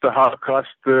 thinks the Holocaust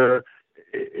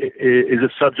is a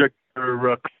subject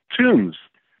for cartoons.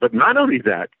 But not only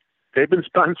that, they've been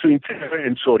sponsoring terror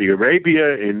in Saudi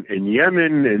Arabia, in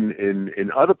Yemen,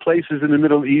 in other places in the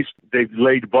Middle East. They've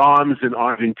laid bombs in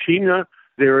Argentina.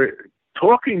 They're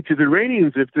talking to the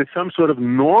Iranians if they're some sort of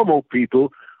normal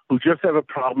people who just have a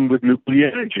problem with nuclear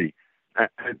energy.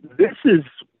 And this is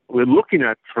we're looking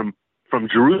at from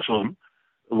Jerusalem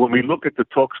when we look at the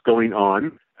talks going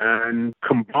on, and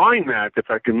combine that, if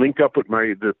I can link up with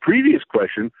the previous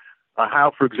question,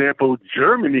 how, for example,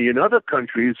 Germany and other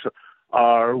countries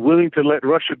are willing to let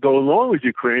Russia go along with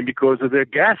Ukraine because of their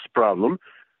gas problem.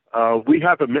 We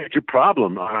have a major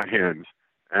problem on our hands.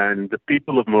 And the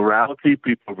people of morality,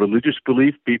 people of religious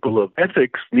belief, people of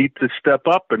ethics need to step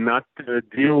up and not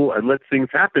deal and let things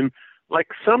happen like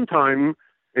sometime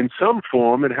in some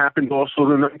form. It happened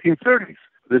also in the 1930s.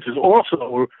 This is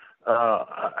also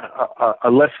a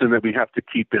lesson that we have to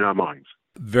keep in our minds.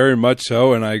 Very much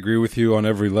so, and I agree with you on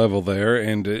every level there,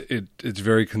 and it's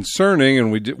very concerning, and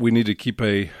we need to keep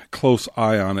a close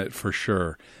eye on it for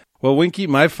sure. Well, Winky,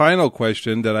 my final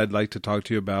question that I'd like to talk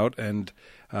to you about, and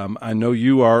I know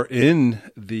you are in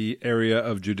the area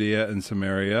of Judea and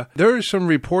Samaria. There are some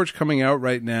reports coming out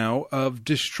right now of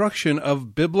destruction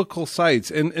of biblical sites,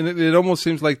 and it almost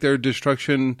seems like there's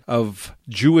destruction of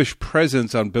Jewish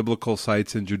presence on biblical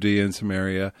sites in Judea and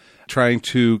Samaria, trying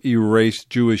to erase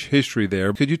Jewish history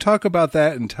there. Could you talk about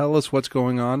that and tell us what's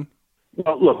going on?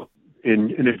 Well, look,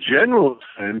 in a general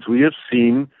sense, we have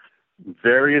seen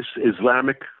various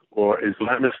Islamic or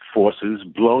Islamist forces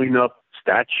blowing up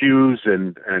statues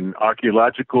and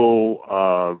archaeological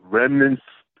remnants.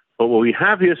 But what we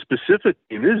have here specifically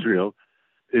in Israel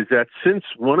is that since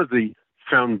one of the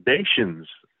foundations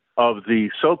of the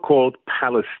so-called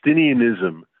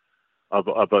Palestinianism of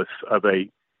a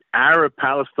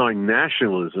Arab-Palestine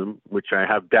nationalism, which I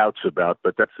have doubts about,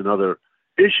 but that's another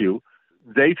issue,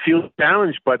 they feel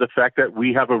challenged by the fact that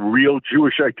we have a real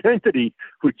Jewish identity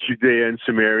with Judea and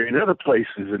Samaria and other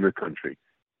places in the country.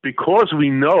 Because we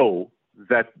know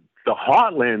that the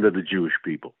heartland of the Jewish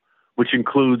people, which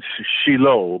includes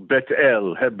Shiloh, Beth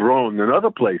El, Hebron, and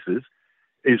other places,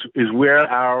 is where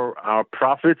our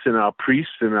prophets and our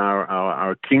priests and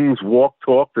our kings walked,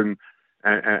 talked,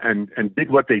 and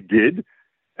did what they did.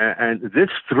 And this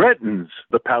threatens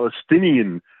the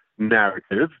Palestinian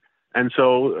narrative. And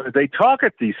so they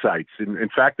target these sites. In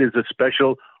fact, there's a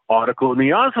special article in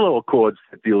the Oslo Accords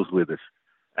that deals with this.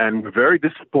 And we're very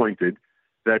disappointed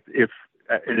that if,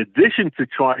 in addition to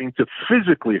trying to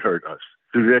physically hurt us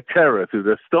through their terror, through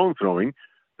their stone throwing,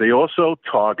 they also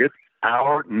target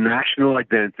our national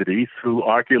identity through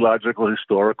archaeological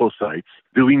historical sites,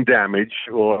 doing damage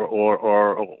or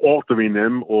altering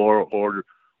them or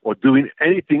doing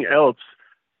anything else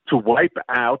to wipe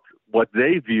out what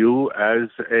they view as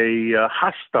a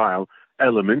hostile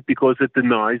element because it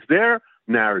denies their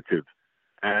narrative.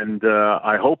 And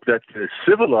I hope that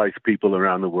civilized people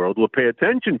around the world will pay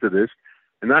attention to this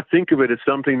and not think of it as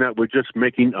something that we're just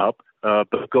making up,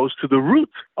 but goes to the root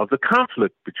of the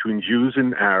conflict between Jews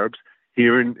and Arabs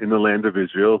here in the land of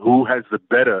Israel. Who has the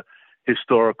better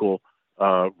historical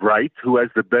right? Who has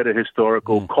the better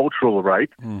historical cultural right?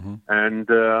 Mm-hmm. And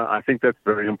I think that's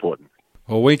very important.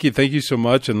 Well, Winky, thank you so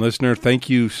much. And listener, thank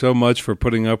you so much for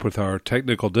putting up with our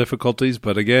technical difficulties.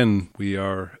 But again, we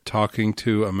are talking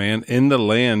to a man in the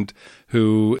land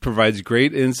who provides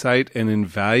great insight and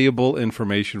invaluable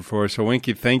information for us. So,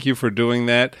 Winky, thank you for doing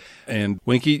that. And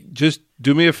Winky, just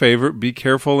do me a favor. Be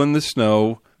careful in the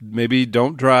snow. Maybe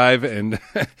don't drive and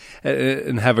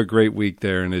and have a great week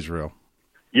there in Israel.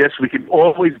 Yes, we can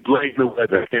always blame the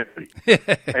weather, can't we?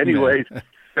 Anyways.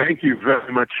 Thank you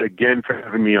very much again for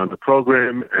having me on the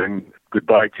program, and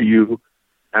goodbye to you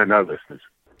and our listeners.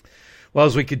 Well,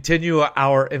 as we continue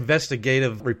our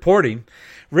investigative reporting,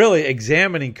 really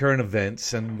examining current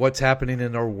events and what's happening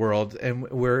in our world, and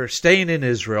we're staying in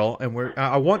Israel, and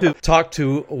I want to talk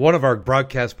to one of our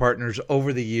broadcast partners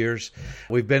over the years.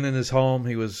 We've been in his home.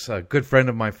 He was a good friend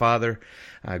of my father.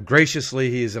 Graciously,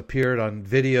 he has appeared on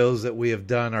videos that we have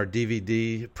done, our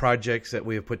DVD projects that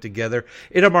we have put together.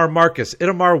 Itamar Marcus.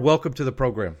 Itamar, welcome to the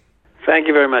program. Thank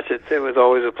you very much. It was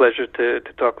always a pleasure to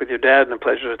talk with your dad and a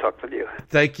pleasure to talk with you.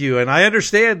 Thank you. And I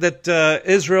understand that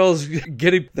Israel's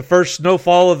getting the first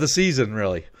snowfall of the season,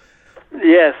 really.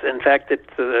 Yes. In fact,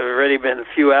 it's already been a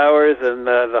few hours, and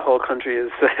the whole country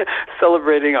is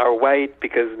celebrating our white,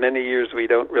 because many years we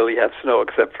don't really have snow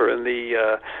except for in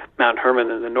the Mount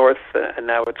Hermon in the north, and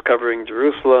now it's covering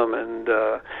Jerusalem and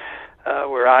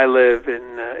where I live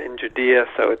in Judea,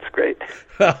 so it's great.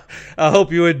 I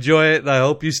hope you enjoy it, and I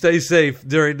hope you stay safe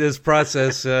during this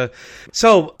process.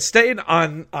 So, staying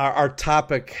on our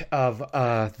topic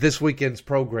of this weekend's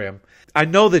program, I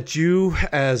know that you,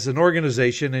 as an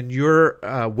organization, and your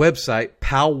website,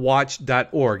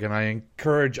 palwatch.org, and I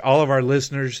encourage all of our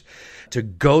listeners to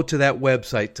go to that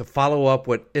website to follow up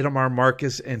what Itamar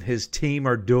Marcus and his team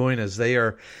are doing as they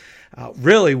are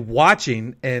really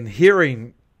watching and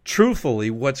hearing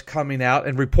truthfully what's coming out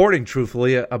and reporting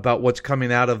truthfully about what's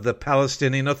coming out of the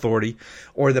Palestinian Authority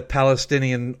or the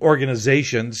Palestinian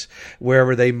organizations,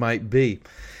 wherever they might be.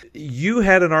 You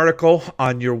had an article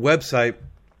on your website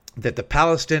that the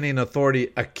Palestinian Authority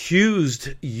accused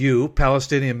you,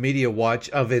 Palestinian Media Watch,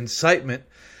 of incitement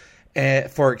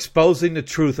for exposing the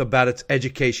truth about its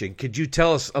education. Could you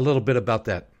tell us a little bit about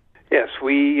that? Yes,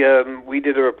 we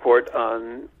did a report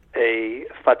on a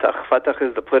Fatah. Fatah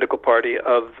is the political party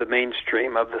of the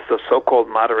mainstream, of the so-called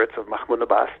moderates of Mahmoud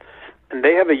Abbas. And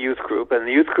they have a youth group, and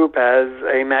the youth group has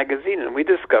a magazine, and we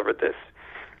discovered this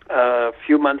a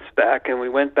few months back, and we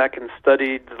went back and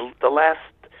studied the last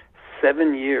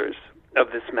 7 years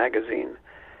of this magazine,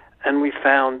 and we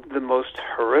found the most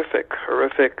horrific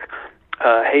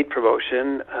hate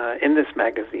promotion in this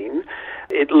magazine.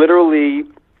 It literally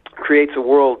creates a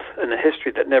world and a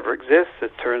history that never exists.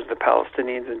 It turns the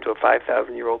Palestinians into a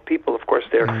 5,000-year-old people. Of course,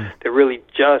 they're really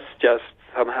just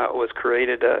somehow it was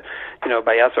created,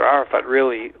 by Yasser Arafat,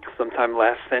 really, sometime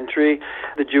last century.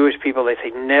 The Jewish people, they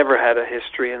say, never had a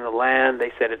history in the land.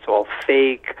 They said it's all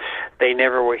fake. They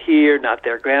never were here, not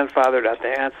their grandfather, not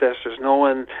their ancestors, no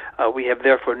one. We have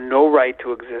therefore no right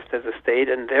to exist as a state,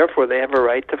 and therefore they have a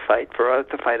right to fight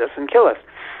us and kill us.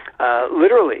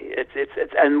 Literally,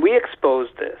 it's and we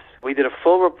exposed this. We did a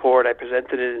full report. I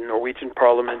presented it in Norwegian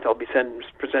Parliament. I'll be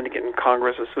presenting it in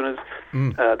Congress as soon as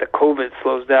the COVID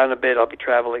slows down a bit. I'll be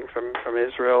traveling from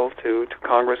Israel to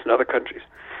Congress and other countries.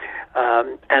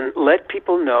 And let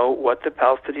people know what the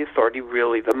Palestinian Authority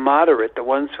really, the moderate, the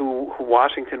ones who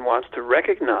Washington wants to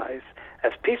recognize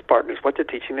as peace partners, what they're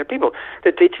teaching their people.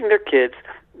 They're teaching their kids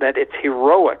that it's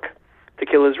heroic to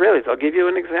kill Israelis. I'll give you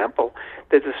an example.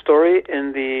 There's a story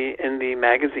in the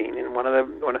magazine, in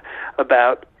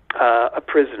about a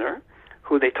prisoner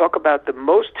who they talk about the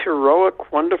most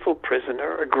heroic, wonderful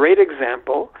prisoner, a great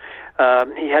example.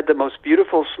 He had the most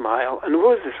beautiful smile. And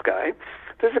who is this guy?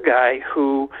 There's a guy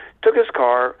who took his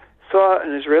car, saw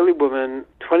an Israeli woman,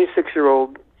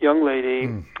 26-year-old young lady,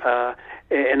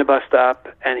 in a bus stop,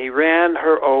 and he ran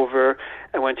her over.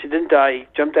 And when she didn't die, he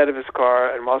jumped out of his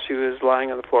car, and while she was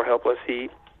lying on the floor helpless, he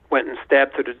went and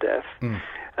stabbed her to death.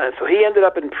 So he ended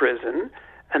up in prison,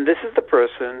 and this is the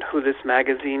person who this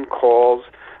magazine calls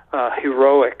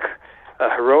heroic, a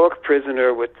heroic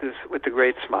prisoner with the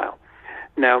great smile.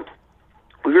 Now,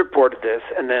 we reported this,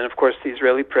 and then, of course, the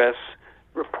Israeli press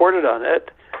reported on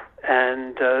it,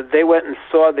 and they went and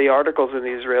saw the articles in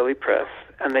the Israeli press,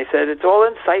 and they said it's all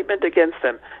incitement against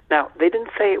them. Now, they didn't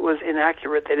say it was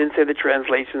inaccurate. They didn't say the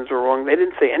translations were wrong. They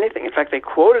didn't say anything. In fact, they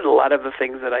quoted a lot of the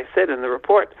things that I said in the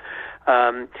report.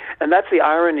 And that's the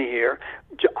irony here.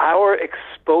 Our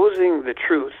exposing the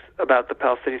truth about the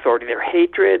Palestinian Authority, their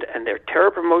hatred and their terror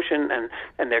promotion,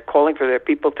 and they're calling for their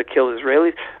people to kill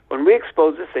Israelis. When we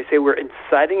expose this, they say we're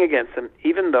inciting against them,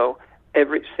 even though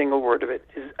every single word of it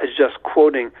is just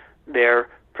quoting their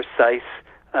precise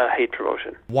hate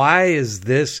promotion. Why is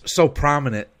this so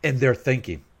prominent in their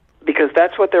thinking? Because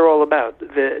that's what they're all about.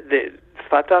 The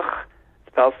Fatah,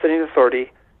 the Palestinian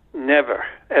Authority, never,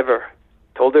 ever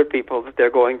told their people that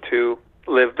they're going to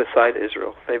live beside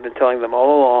Israel. They've been telling them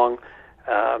all along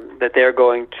that they're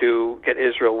going to get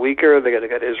Israel weaker, they're going to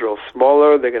get Israel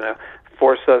smaller, they're going to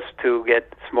force us to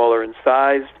get smaller in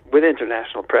size with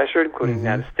international pressure, including the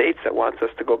United States that wants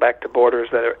us to go back to borders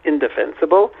that are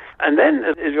indefensible, and then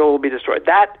Israel will be destroyed.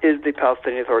 That is the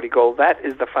Palestinian Authority goal. That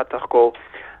is the Fatah goal.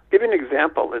 I'll give you an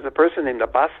example. There's a person named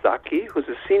Abbas Zaki, who's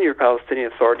a senior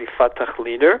Palestinian Authority Fatah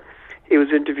leader. He was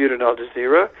interviewed in Al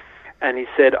Jazeera, and he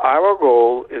said, our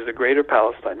goal is a greater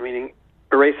Palestine, meaning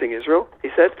erasing Israel. He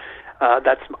said,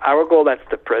 that's our goal, that's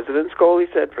the president's goal, he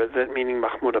said, president meaning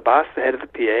Mahmoud Abbas, the head of the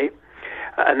PA.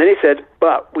 And then he said,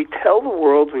 but we tell the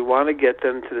world we want to get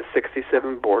them to the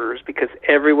 67 borders because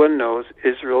everyone knows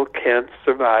Israel can't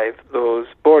survive those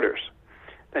borders.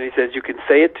 And he says, you can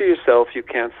say it to yourself, you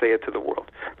can't say it to the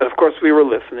world. But of course we were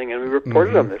listening and we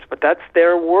reported on this, but that's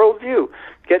their worldview.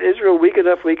 Get Israel weak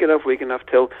enough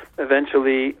till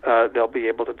eventually they'll be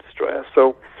able to destroy us.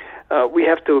 So we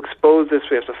have to expose this,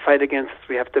 we have to fight against this,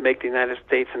 we have to make the United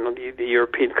States and the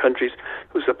European countries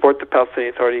who support the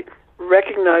Palestinian Authority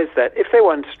recognize that if they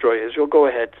want to destroy Israel, go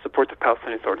ahead, support the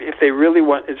Palestinian Authority. If they really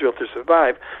want Israel to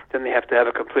survive, then they have to have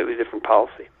a completely different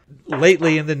policy.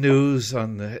 Lately in the news,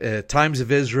 on the Times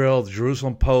of Israel, the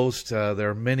Jerusalem Post,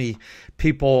 there are many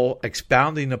people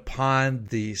expounding upon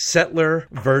the settler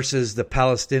versus the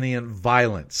Palestinian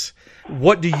violence.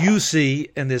 What do you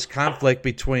see in this conflict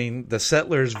between the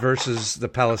settlers versus the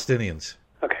Palestinians?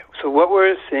 So what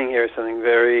we're seeing here is something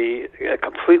very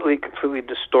completely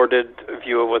distorted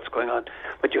view of what's going on.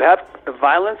 What you have, the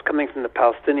violence coming from the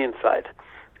Palestinian side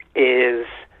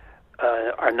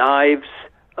are knives,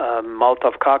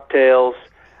 Molotov cocktails,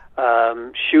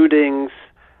 shootings,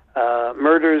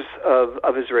 murders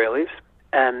of Israelis,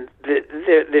 and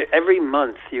every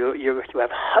month you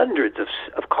have hundreds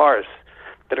of cars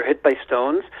that are hit by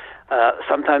stones.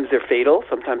 Sometimes they're fatal,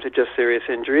 sometimes they're just serious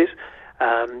injuries.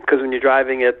 Because when you're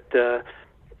driving at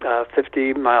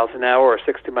 50 miles an hour or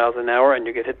 60 miles an hour and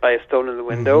you get hit by a stone in the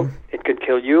window, it could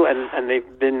kill you. And there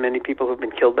have been many people who have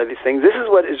been killed by these things. This is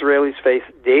what Israelis face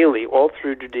daily all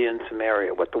through Judea and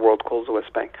Samaria, what the world calls the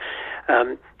West Bank.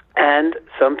 And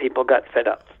some people got fed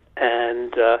up.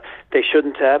 And they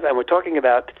shouldn't have. And we're talking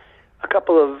about a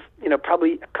couple of,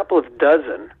 probably a couple of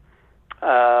dozen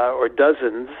or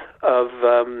dozens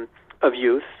of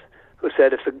youth who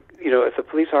said, if the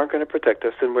police aren't going to protect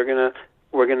us, then we're going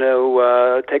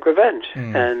to take revenge.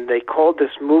 And they called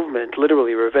this movement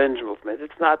literally revenge movement.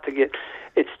 It's not to get.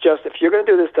 It's just, if you're going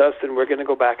to do this to us, then we're going to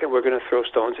go back and we're going to throw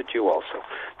stones at you also.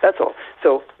 That's all.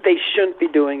 So they shouldn't be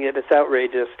doing it. It's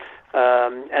outrageous.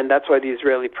 And that's why the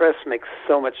Israeli press makes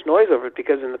so much noise over it,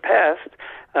 because in the past,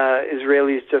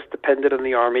 Israelis just depended on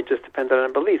the army, just depended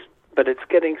on police. But it's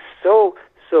getting so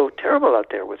terrible out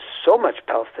there with so much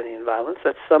Palestinian violence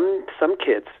that some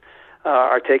kids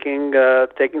are taking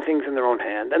things in their own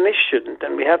hand, and they shouldn't,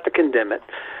 and we have to condemn it.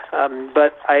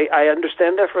 But I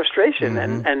understand their frustration,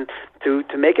 and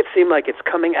to make it seem like it's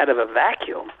coming out of a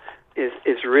vacuum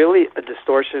is really a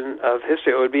distortion of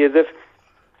history. It would be as if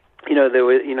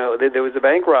there was a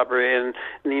bank robbery, and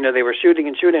they were shooting,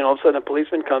 and all of a sudden a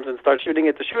policeman comes and starts shooting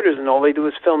at the shooters, and all they do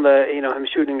is film him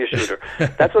shooting the shooter.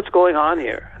 That's what's going on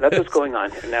here. Now,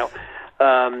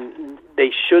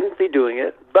 they shouldn't be doing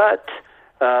it, but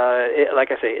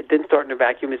like I say, it didn't start in a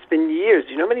vacuum. It's been years.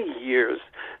 Do you know how many years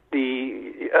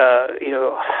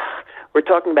we're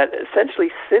talking about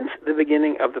essentially since the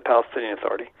beginning of the Palestinian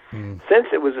Authority. Since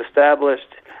it was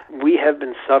established, we have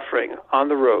been suffering on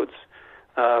the roads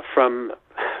from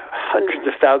hundreds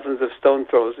of thousands of stone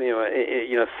throws,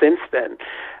 since then,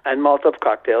 and Molotov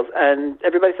cocktails. And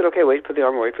everybody said, okay, wait for the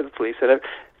army, wait for the police. And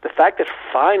the fact that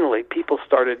finally people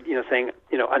started, saying,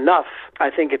 enough, I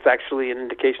think it's actually an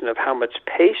indication of how much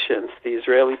patience the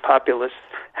Israeli populace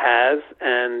has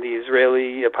and the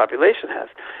Israeli population has.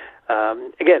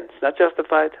 Again, it's not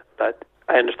justified, but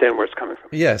I understand where it's coming from.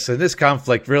 Yes, and this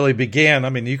conflict really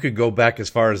began, you could go back as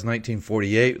far as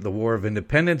 1948, the War of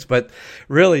Independence, but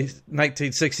really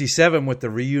 1967 with the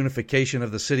reunification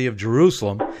of the city of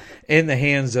Jerusalem in the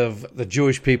hands of the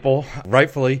Jewish people,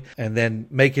 rightfully, and then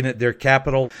making it their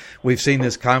capital. We've seen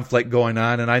this conflict going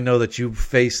on, and I know that you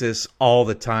face this all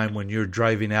the time when you're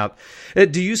driving out.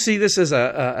 Do you see this as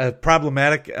a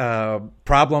problematic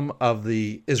problem of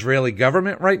the Israeli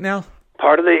government right now?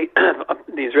 Part of the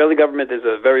Israeli government is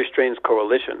a very strange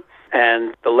coalition,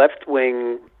 and the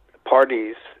left-wing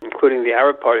parties, including the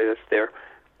Arab party that's there,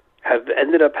 have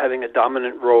ended up having a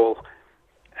dominant role,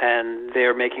 and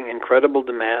they're making incredible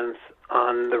demands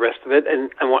on the rest of it.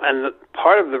 And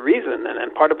part of the reason,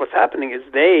 and part of what's happening, is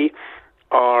they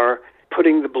are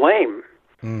putting the blame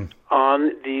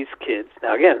on these kids.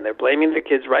 Now, again, they're blaming the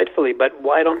kids rightfully, but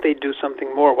why don't they do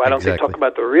something more? Why don't they talk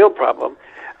about the real problem?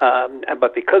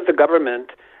 But because the government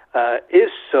is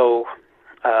so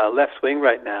left-wing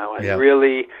right now, and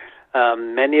really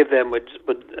many of them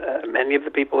many of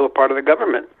the people who are part of the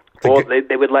government,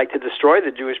 they would like to destroy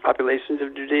the Jewish populations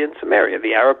of Judea and Samaria.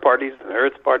 The Arab parties, the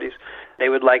Meretz parties, they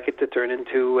would like it to turn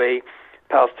into a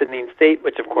Palestinian state,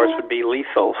 which of course would be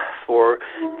lethal for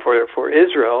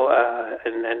Israel,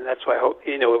 and that's why I hope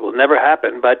it will never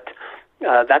happen. But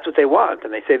that's what they want,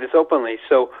 and they say this openly.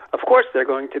 So, of course, they're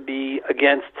going to be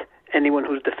against anyone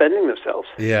who's defending themselves.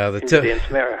 Yeah,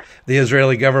 the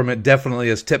Israeli government definitely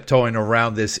is tiptoeing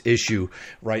around this issue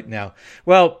right now.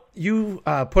 Well, you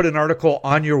put an article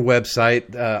on your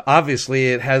website. Obviously,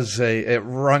 it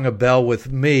rung a bell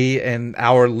with me and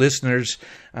our listeners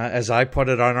as I put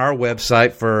it on our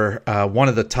website for one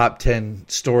of the top 10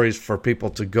 stories for people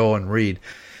to go and read.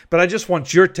 But I just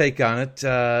want your take on it.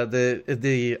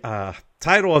 The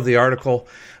title of the article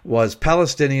was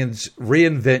Palestinians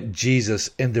Reinvent Jesus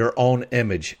in Their Own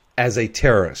Image as a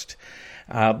Terrorist.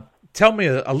 Tell me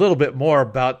a little bit more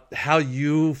about how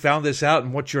you found this out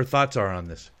and what your thoughts are on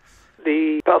this.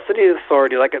 The Palestinian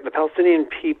Authority, like the Palestinian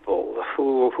people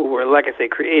who were, like I say,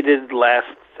 created last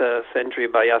century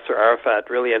by Yasser Arafat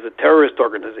really as a terrorist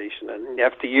organization. And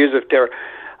after years of terror,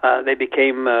 they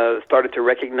started to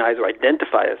recognize or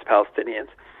identify as Palestinians.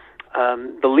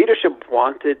 The leadership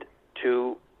wanted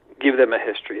to give them a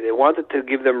history. They wanted to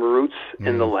give them roots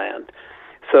in the land.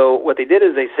 So what they did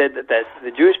is they said that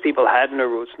the Jewish people had no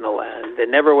roots in the land. There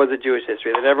never was a Jewish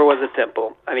history. There never was a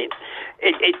temple. I mean,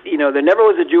 there never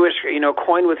was a Jewish,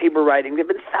 coin with Hebrew writing. There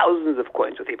have been thousands of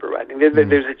coins with Hebrew writing. There's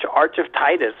an Arch of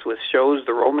Titus, which shows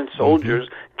the Roman soldiers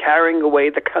carrying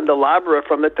away the candelabra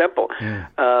from the temple.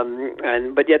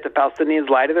 But yet the Palestinians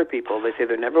lie to their people. They say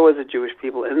there never was a Jewish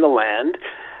people in the land,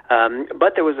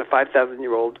 but there was a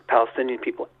 5,000-year-old Palestinian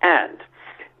people. And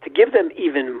to give them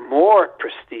even more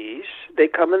prestige, they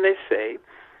come and they say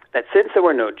that since there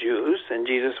were no Jews, and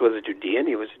Jesus was a Judean,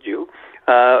 he was a Jew,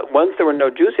 once there were no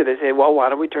Jews here, they say, well, why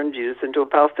don't we turn Jesus into a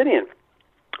Palestinian?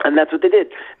 And that's what they did.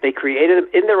 They created him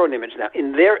in their own image. Now,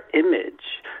 in their image,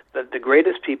 the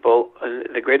greatest people,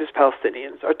 the greatest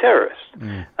Palestinians are terrorists.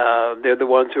 They're the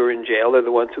ones who are in jail. They're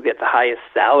the ones who get the highest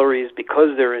salaries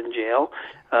because they're in jail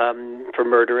for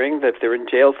murdering. If they're in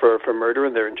jail for murder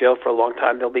and they're in jail for a long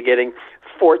time, they'll be getting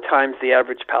 4 times the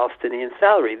average Palestinian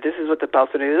salary. This is what the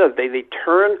Palestinians do. They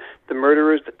turn the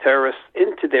murderers, the terrorists,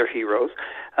 into their heroes.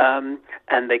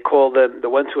 And they call them, the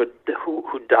ones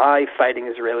who die fighting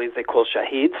Israelis, they call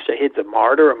shaheeds. Shaheed's a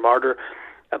martyr,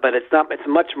 but it's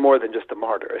much more than just a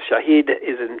martyr. A shaheed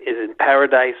is in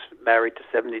paradise, married to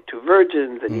 72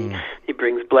 virgins, and he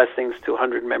brings blessings to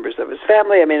 100 members of his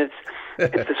family. I mean,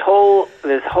 it's this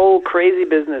whole crazy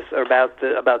business about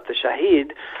the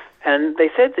shaheed. And they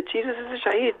said that Jesus is a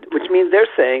shaheed, which means they're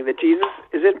saying that Jesus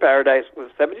is in paradise with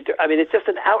 72. I mean, it's just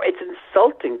it's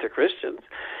insulting to Christians.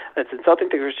 It's insulting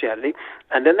to Christianity.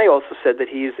 And then they also said that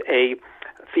he's a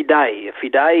fidai. A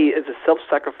fidai is a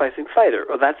self-sacrificing fighter.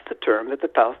 Well, that's the term that the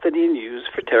Palestinians use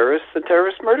for terrorists and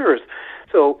terrorist murderers.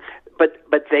 So, but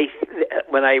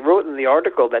when I wrote in the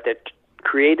article that they're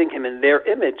creating him in their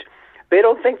image, they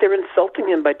don't think they're insulting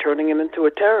him by turning him into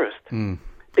a terrorist.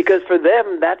 Because for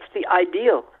them, that's the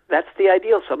ideal. That's the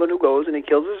ideal. Someone who goes and he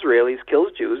kills Israelis,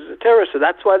 kills Jews, is a terrorist. So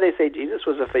that's why they say Jesus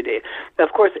was a fidei. Now,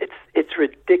 of course, it's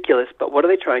ridiculous, but what are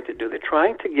they trying to do? They're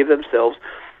trying to give themselves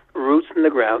roots in the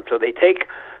ground. So they take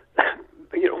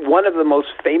one of the most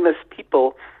famous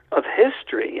people of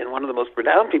history and one of the most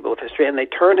renowned people of history, and they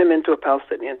turn him into a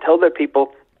Palestinian, tell their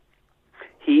people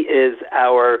he is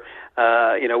our...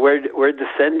 we're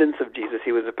descendants of Jesus.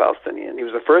 He was a Palestinian. He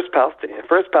was the first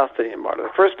Palestinian martyr, the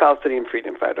first Palestinian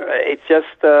freedom fighter. It's just,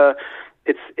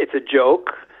 it's a joke,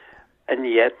 and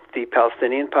yet the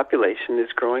Palestinian population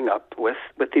is growing up with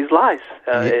these lies.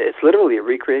 It's literally a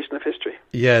recreation of history.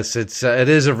 Yes, it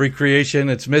is a recreation.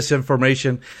 It's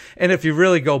misinformation, and if you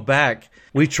really go back,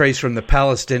 we trace from the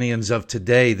Palestinians of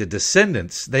today, the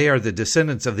descendants. They are the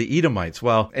descendants of the Edomites.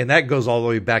 Well, and that goes all the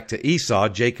way back to Esau,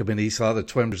 Jacob and Esau, the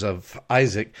twins of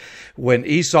Isaac. When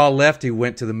Esau left, he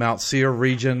went to the Mount Seir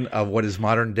region of what is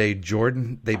modern-day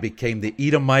Jordan. They became the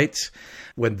Edomites.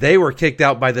 When they were kicked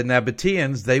out by the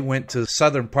Nabateans, they went to the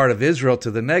southern part of Israel,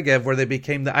 to the Negev, where they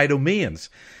became the Idumeans.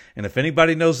 And if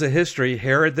anybody knows the history,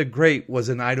 Herod the Great was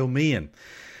an Idumean.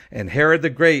 And Herod the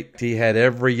Great, he had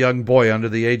every young boy under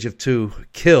the age of 2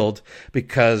 killed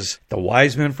because the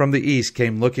wise men from the east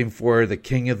came looking for the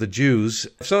king of the Jews.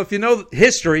 So if you know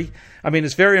history, I mean,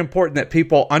 it's very important that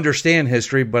people understand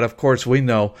history. But of course, we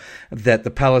know that the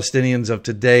Palestinians of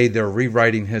today, they're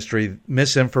rewriting history,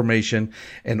 misinformation,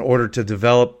 in order to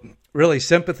develop really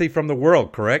sympathy from the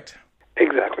world, correct?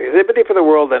 Exactly. Sympathy for the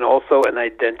world, and also an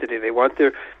identity. They want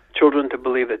their children to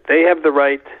believe that they have the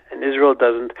right and Israel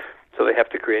doesn't. So they have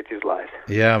to create these lies.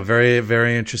 Yeah, very,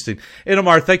 very interesting.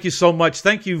 Itamar, thank you so much.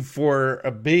 Thank you for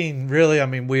being really, I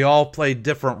mean, we all play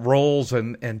different roles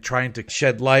and trying to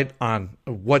shed light on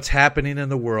what's happening in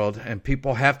the world. And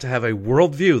people have to have a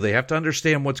worldview. They have to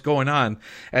understand what's going on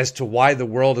as to why the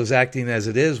world is acting as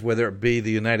it is, whether it be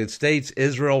the United States,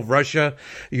 Israel, Russia,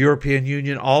 European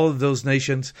Union, all of those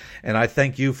nations. And I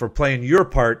thank you for playing your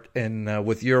part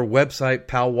with your website,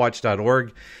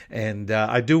 palwatch.org. And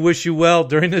I do wish you well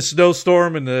during this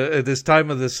snowstorm and this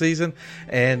time of the season,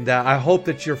 and I hope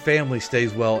that your family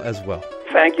stays well as well.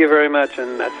 Thank you very much,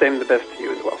 and same the best to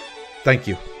you as well. Thank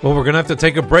you. Well, we're going to have to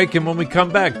take a break, and when we come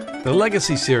back, the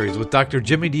Legacy Series with Dr.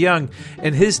 Jimmy DeYoung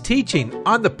and his teaching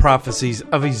on the prophecies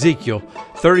of Ezekiel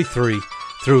 33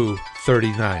 through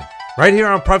 39, right here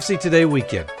on Prophecy Today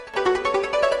Weekend.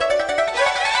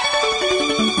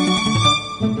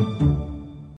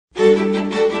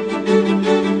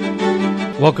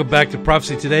 Welcome back to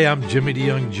Prophecy Today. I'm Jimmy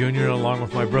DeYoung Jr. along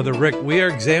with my brother Rick. We are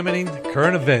examining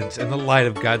current events in the light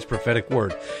of God's prophetic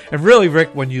word. And really,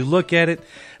 Rick, when you look at it,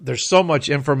 there's so much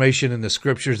information in the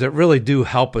scriptures that really do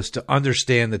help us to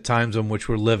understand the times in which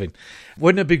we're living.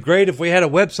 Wouldn't it be great if we had a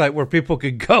website where people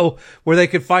could go, where they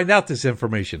could find out this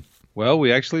information? Well,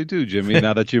 we actually do, Jimmy.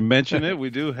 Now that you mention it,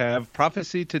 we do have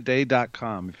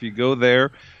prophecytoday.com. If you go there,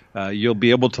 you'll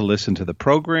be able to listen to the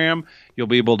program. You'll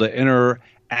be able to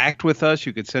interact with us.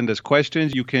 You could send us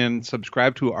questions. You can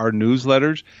subscribe to our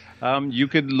newsletters. You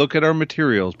could look at our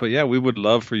materials. But yeah, we would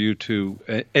love for you to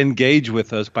engage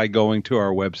with us by going to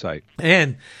our website.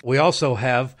 And we also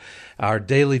have our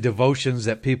daily devotions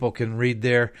that people can read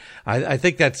there. I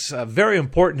think that's very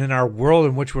important in our world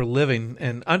in which we're living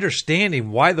and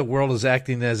understanding why the world is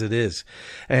acting as it is.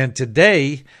 And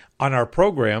today, On our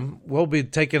program, we'll be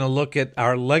taking a look at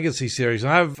our Legacy series.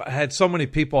 And I've had so many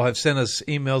people have sent us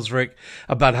emails, Rick,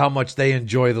 about how much they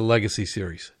enjoy the Legacy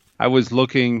series. I was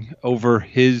looking over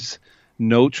his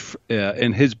notes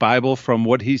in his Bible from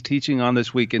what he's teaching on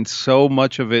this week, and so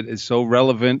much of it is so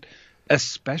relevant,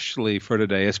 especially for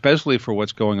today, especially for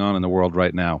what's going on in the world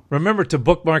right now. Remember to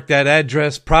bookmark that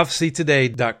address,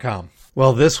 prophecytoday.com.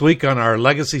 Well, this week on our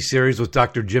Legacy series with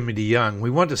Dr. Jimmy DeYoung,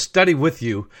 we want to study with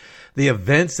you the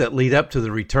events that lead up to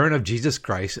the return of Jesus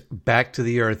Christ back to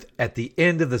the earth at the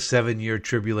end of the 7-year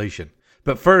tribulation.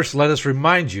 But first, let us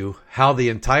remind you how the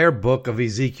entire book of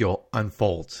Ezekiel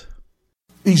unfolds.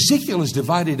 Ezekiel is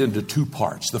divided into two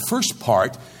parts. The first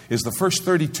part is the first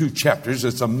 32 chapters.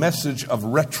 It's a message of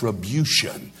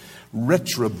retribution.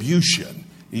 Retribution.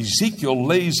 Ezekiel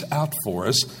lays out for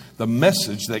us the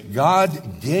message that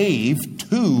God gave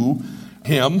to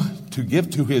him to give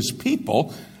to his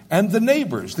people and the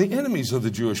neighbors, the enemies of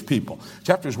the Jewish people.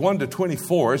 Chapters 1 to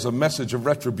 24 is a message of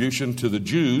retribution to the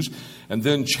Jews. And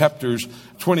then chapters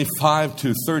 25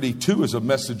 to 32 is a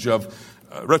message of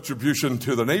retribution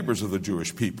to the neighbors of the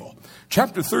Jewish people.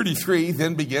 Chapter 33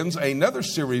 then begins another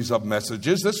series of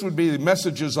messages. This would be the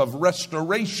messages of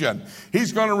restoration.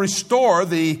 He's going to restore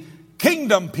the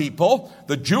kingdom people,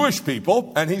 the Jewish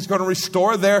people, and he's going to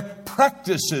restore their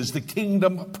practices, the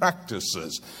kingdom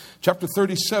practices. Chapter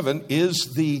 37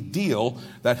 is the deal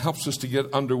that helps us to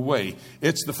get underway.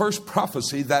 It's the first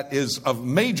prophecy that is of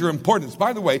major importance.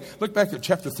 By the way, look back at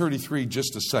chapter 33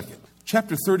 just a second.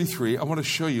 Chapter 33, I want to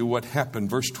show you what happened,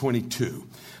 verse 22.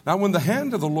 Now, when the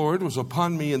hand of the Lord was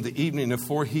upon me in the evening,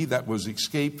 afore he that was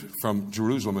escaped from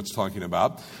Jerusalem, it's talking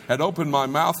about, had opened my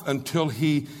mouth until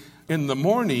he in the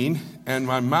morning, and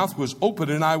my mouth was open,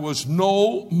 and I was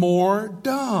no more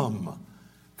dumb.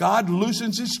 God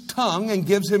loosens his tongue and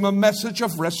gives him a message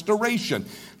of restoration.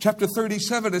 Chapter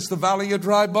 37, it's the valley of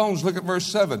dry bones. Look at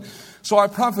verse 7. So I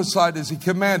prophesied as he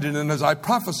commanded, and as I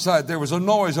prophesied, there was a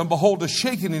noise, and behold, a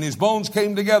shaking, and his bones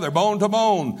came together, bone to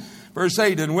bone. Verse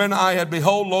 8, and when I had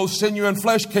beheld, lo, sinew and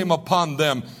flesh came upon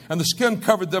them, and the skin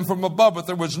covered them from above, but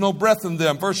there was no breath in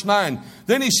them. Verse 9,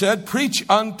 then he said, preach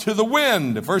unto the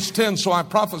wind. Verse 10, so I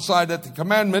prophesied at the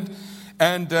commandment,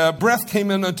 and breath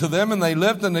came in unto them, and they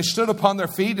lived, and they stood upon their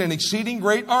feet, an exceeding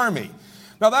great army.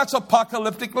 Now that's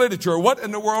apocalyptic literature. What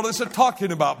in the world is it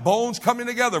talking about? Bones coming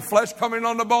together, flesh coming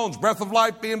on the bones, breath of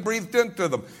life being breathed into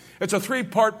them. It's a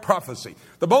 3-part prophecy.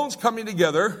 The bones coming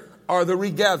together are the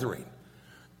regathering.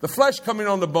 The flesh coming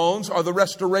on the bones are the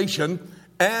restoration,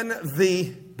 and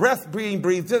the breath being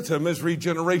breathed into them is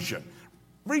regeneration.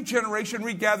 Regeneration,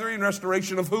 regathering,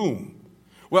 restoration of whom?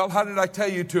 Well, how did I tell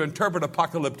you to interpret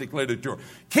apocalyptic literature?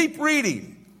 Keep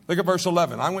reading. Look at verse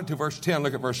 11. I went to verse 10.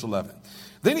 Look at verse 11.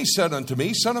 Then he said unto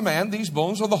me, Son of man, these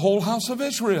bones are the whole house of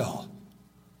Israel.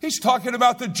 He's talking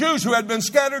about the Jews who had been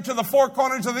scattered to the 4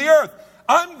 corners of the earth.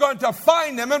 I'm going to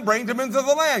find them and bring them into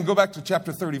the land. Go back to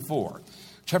chapter 34.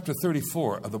 Chapter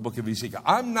 34 of the book of Ezekiel.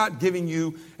 I'm not giving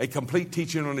you a complete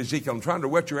teaching on Ezekiel. I'm trying to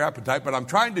whet your appetite, but I'm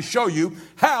trying to show you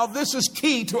how this is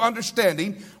key to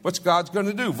understanding what God's going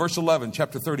to do. Verse 11,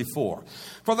 chapter 34.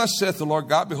 For thus saith the Lord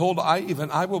God, behold,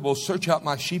 I will both search out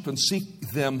my sheep and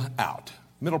seek them out.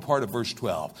 Middle part of verse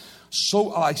 12.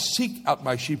 So I seek out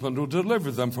my sheep and will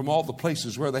deliver them from all the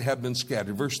places where they have been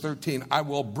scattered. Verse 13, I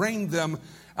will bring them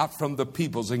out from the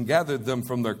peoples and gather them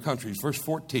from their countries. Verse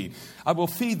 14, I will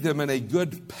feed them in a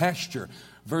good pasture.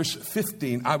 Verse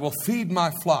 15, I will feed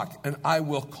my flock and I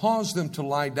will cause them to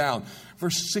lie down.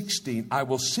 Verse 16, I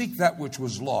will seek that which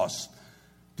was lost.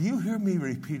 Do you hear me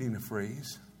repeating a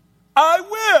phrase? I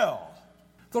will.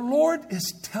 The Lord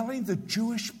is telling the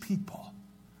Jewish people,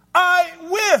 I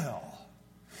will.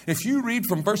 If you read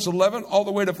from verse 11 all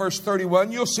the way to verse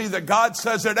 31, you'll see that God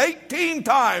says it 18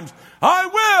 times. I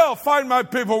will find my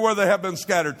people where they have been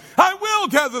scattered. I will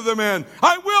gather them in.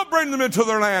 I will bring them into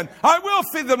their land. I will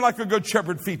feed them like a good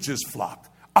shepherd feeds his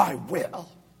flock. I will.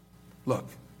 Look,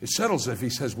 it settles if he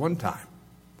says one time.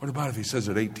 What about if he says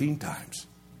it 18 times?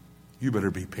 You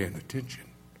better be paying attention.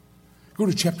 Go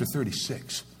to chapter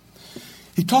 36.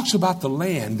 He talks about the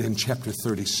land in chapter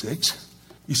 36.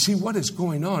 You see, what is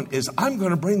going on is I'm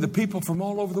going to bring the people from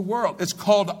all over the world. It's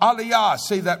called Aliyah.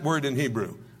 Say that word in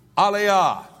Hebrew.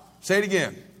 Aliyah. Say it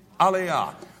again.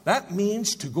 Aliyah. That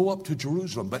means to go up to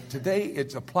Jerusalem. But today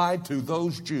it's applied to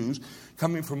those Jews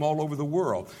coming from all over the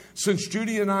world. Since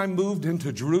Judy and I moved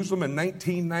into Jerusalem in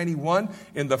 1991,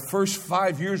 in the first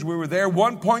 5 years we were there,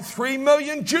 1.3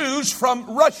 million Jews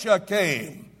from Russia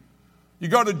came. You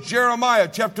go to Jeremiah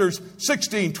chapters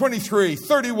 16, 23,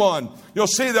 31. You'll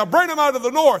see they'll bring them out of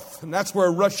the north. And that's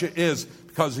where Russia is.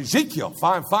 Because Ezekiel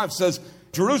 5:5 says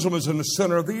Jerusalem is in the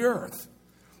center of the earth.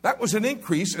 That was an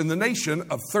increase in the nation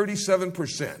of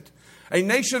 37%. A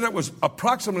nation that was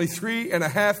approximately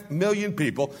 3.5 million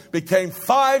people became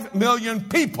 5 million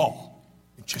people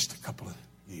in just a couple of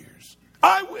years.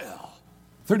 I will.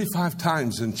 35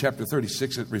 times in chapter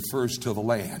 36 it refers to the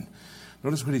land.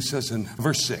 Notice what he says in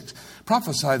verse 6.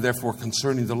 Prophesy therefore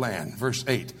concerning the land. Verse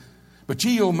 8. But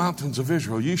ye, O mountains of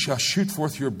Israel, you shall shoot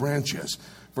forth your branches.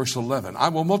 Verse 11. I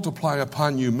will multiply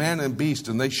upon you man and beast,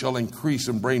 and they shall increase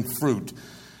and bring fruit.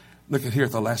 Look at here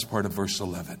at the last part of verse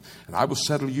 11. And I will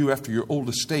settle you after your old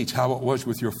estates, how it was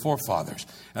with your forefathers.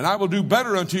 And I will do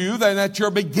better unto you than at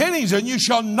your beginnings, and you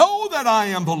shall know that I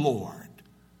am the Lord.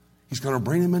 He's going to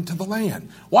bring him into the land.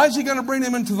 Why is he going to bring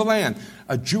him into the land?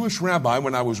 A Jewish rabbi,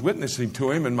 when I was witnessing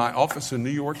to him in my office in New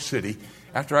York City,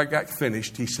 after I got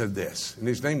finished, he said this. And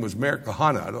his name was Meir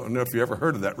Kahane. I don't know if you ever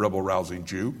heard of that rebel-rousing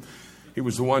Jew. He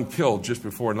was the one killed just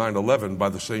before 9/11 by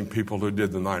the same people who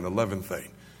did the 9/11 thing.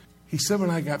 He said when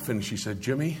I got finished, he said,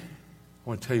 Jimmy, I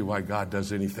want to tell you why God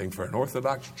does anything for an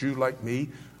Orthodox Jew like me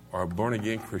or a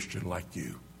born-again Christian like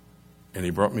you. And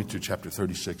he brought me to chapter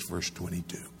 36, verse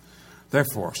 22.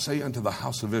 Therefore, say unto the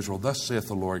house of Israel, thus saith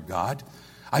the Lord God,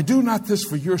 I do not this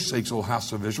for your sakes, O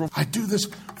house of Israel. I do this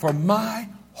for my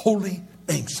holy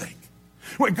name's sake.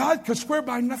 When God could swear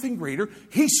by nothing greater,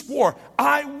 he swore,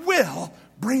 I will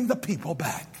bring the people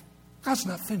back. God's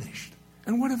not finished.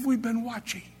 And what have we been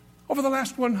watching? Over the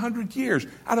last 100 years,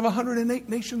 out of 108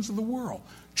 nations of the world,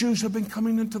 Jews have been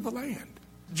coming into the land.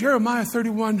 Jeremiah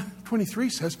 31:23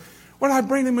 says, when I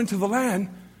bring them into the land,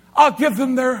 I'll give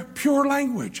them their pure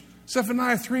language.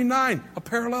 Zephaniah 3:9, a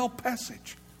parallel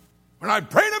passage. When I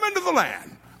bring them into the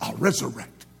land, I'll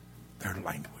resurrect their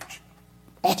language.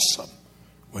 Awesome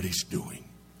what he's doing.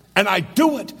 And I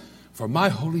do it for my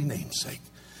holy name's sake.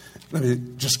 Let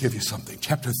me just give you something.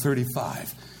 Chapter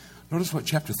 35. Notice what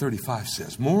chapter 35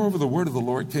 says. Moreover, the word of the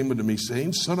Lord came unto me,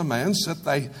 saying, Son of man, set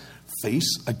thy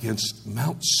face against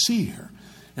Mount Seir,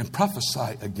 and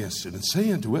prophesy against it, and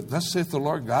say unto it, Thus saith the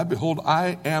Lord God, Behold,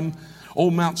 I am,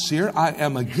 O Mount Seir, I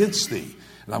am against thee,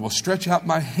 and I will stretch out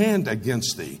my hand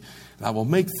against thee, and I will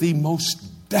make thee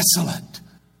most desolate.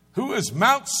 Who is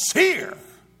Mount Seir?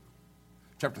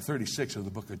 Chapter 36 of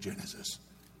the book of Genesis.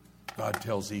 God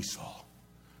tells Esau,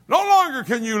 no longer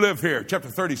can you live here. Chapter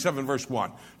 37, verse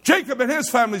 1. Jacob and his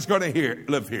family is going to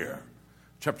live here.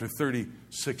 Chapter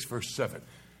 36, verse 7.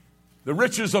 The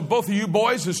riches of both of you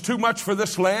boys is too much for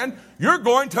this land. You're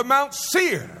going to Mount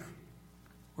Seir.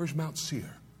 Where's Mount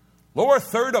Seir? Lower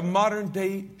third of modern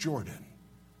day Jordan.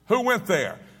 Who went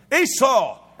there?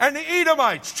 Esau and the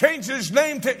Edomites changed his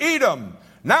name to Edom.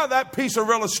 Now that piece of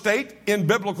real estate in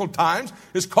biblical times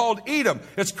is called Edom.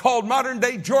 It's called modern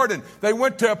day Jordan. They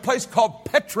went to a place called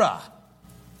Petra.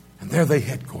 And there they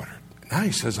headquartered. Now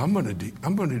he says, I'm going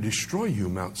to destroy you,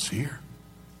 Mount Seir.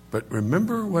 But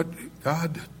remember what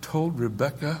God told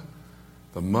Rebekah,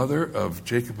 the mother of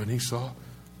Jacob and Esau?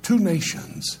 2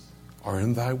 nations are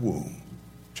in thy womb.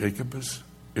 Jacob is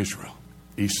Israel.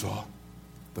 Esau,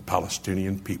 the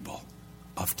Palestinian people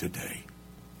of today.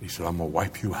 He said, I'm going to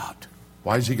wipe you out.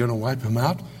 Why is he going to wipe him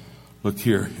out? Look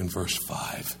here in verse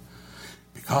 5.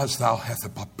 Because thou hast a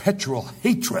perpetual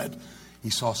hatred,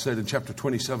 Esau said in chapter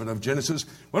 27 of Genesis,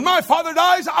 when my father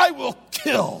dies, I will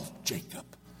kill Jacob.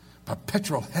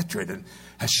 Perpetual hatred, and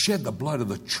has shed the blood of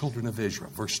the children of Israel.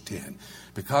 Verse 10.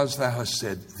 Because thou hast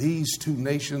said, these 2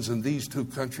 nations and these 2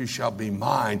 countries shall be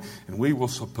mine, and we will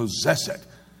possess it.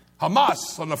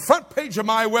 Hamas, on the front page of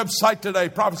my website today,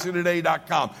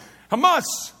 prophecytoday.com.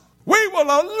 Hamas, we will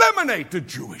eliminate the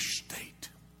Jewish state.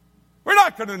 We're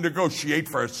not going to negotiate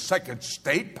for a second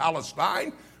state,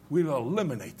 Palestine. We'll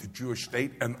eliminate the Jewish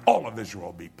state and all of Israel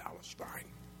will be Palestine.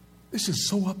 This is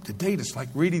so up to date. It's like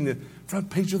reading the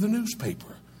front page of the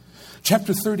newspaper.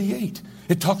 Chapter 38,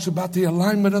 it talks about the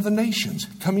alignment of the nations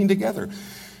coming together.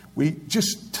 We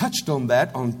just touched on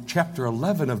that on chapter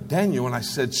 11 of Daniel, and I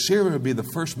said Syria would be the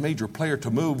first major player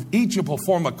to move. Egypt will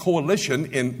form a coalition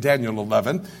in Daniel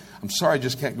 11. I'm sorry I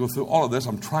just can't go through all of this.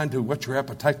 I'm trying to whet your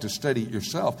appetite to study it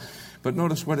yourself. But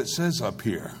notice what it says up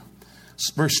here.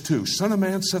 Verse 2, Son of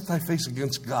man, set thy face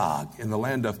against Gog in the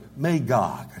land of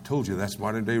Magog. I told you that's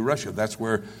modern day Russia. That's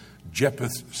where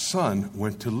Jephthah's son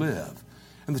went to live.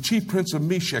 And the chief prince of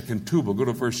Meshech and Tubal, go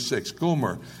to verse 6,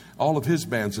 Gomer, all of his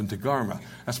bands into Garma.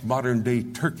 That's modern day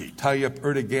Turkey. Tayyip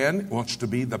Erdogan wants to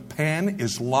be the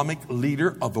pan-Islamic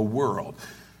leader of the world.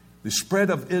 The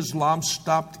spread of Islam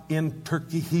stopped in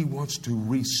Turkey. He wants to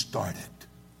restart it.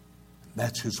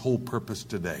 That's his whole purpose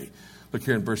today. Look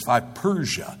here in verse 5.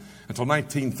 Persia. Until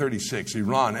 1936,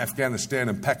 Iran, Afghanistan,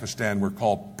 and Pakistan were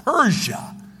called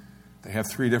Persia. They have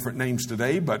 3 different names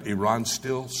today, but Iran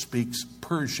still speaks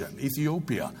Persian.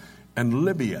 Ethiopia and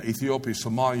Libya, Ethiopia,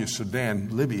 Somalia, Sudan,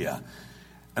 Libya.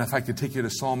 And if I could take you to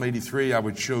Psalm 83, I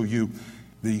would show you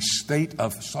the state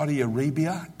of Saudi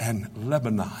Arabia and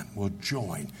Lebanon will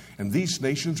join. And these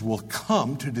nations will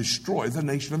come to destroy the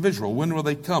nation of Israel. When will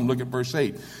they come? Look at verse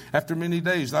 8. After many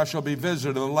days thou shalt be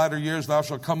visited. In the latter years thou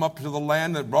shalt come up to the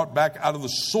land that brought back out of the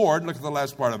sword. Look at the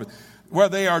last part of it. Where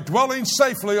they are dwelling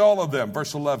safely, all of them.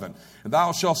 Verse 11. And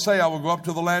thou shalt say, I will go up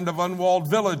to the land of unwalled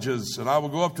villages, and I will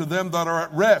go up to them that are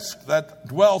at rest, that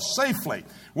dwell safely.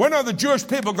 When are the Jewish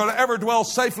people going to ever dwell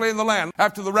safely in the land?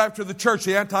 After the rapture of the church,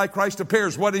 the Antichrist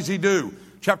appears. What does he do?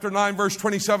 Chapter 9, verse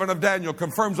 27 of Daniel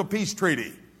confirms a peace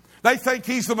treaty. They think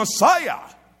he's the Messiah,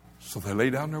 so they lay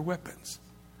down their weapons.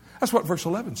 That's what verse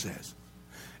 11 says.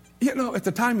 You know, at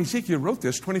the time Ezekiel wrote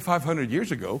this 2,500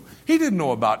 years ago, he didn't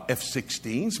know about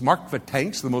F-16s, Mark V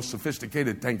tanks, the most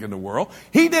sophisticated tank in the world.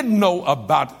 He didn't know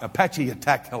about Apache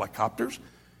attack helicopters.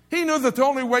 He knew that the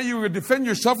only way you would defend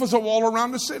yourself was a wall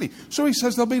around the city. So he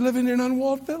says they'll be living in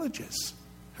unwalled villages.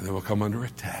 And they will come under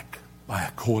attack by a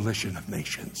coalition of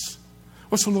nations.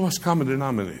 What's the lowest common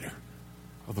denominator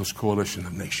of those coalition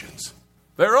of nations?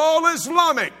 They're all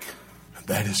Islamic. And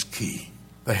that is key.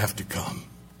 They have to come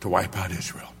to wipe out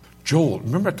Israel. Joel,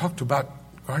 remember I talked about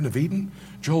Garden of Eden?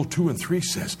 Joel 2 and 3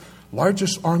 says,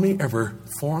 largest army ever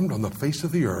formed on the face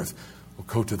of the earth will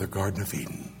go to the Garden of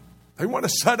Eden. They want to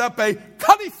set up a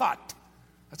caliphate.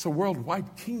 That's a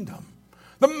worldwide kingdom.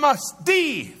 The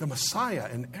Mahdi, the Messiah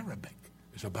in Arabic,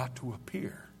 is about to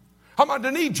appear.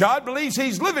 Ahmadinejad believes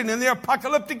he's living in the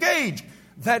apocalyptic age.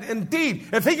 That indeed,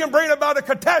 if he can bring about a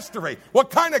catastrophe, what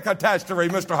kind of catastrophe,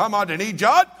 Mr.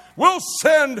 Ahmadinejad? We'll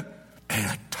send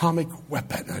an atomic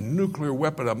weapon, a nuclear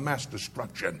weapon of mass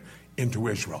destruction into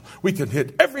Israel. We can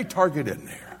hit every target in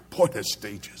there. Boy, the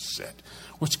stage is set.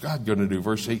 What's God going to do?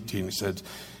 Verse 18, he says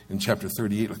in chapter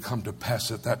 38, it'll come to pass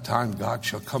at that time God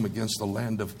shall come against the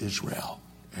land of Israel.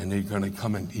 And they're going to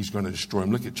come and he's going to destroy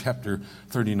him. Look at chapter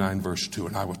 39, verse 2.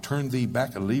 And I will turn thee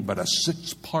back and leave but a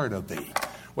sixth part of thee.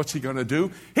 What's he going to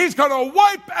do? He's going to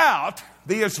wipe out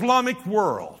the Islamic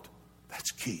world.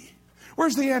 That's key.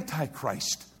 Where's the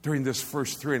Antichrist during this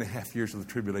first 3.5 years of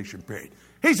the tribulation period?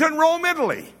 He's in Rome,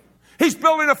 Italy. He's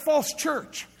building a false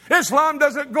church. Islam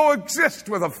doesn't coexist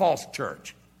with a false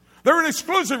church. They're an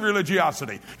exclusive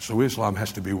religiosity. So Islam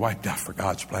has to be wiped out for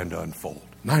God's plan to unfold.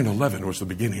 9/11 was the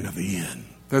beginning of the end.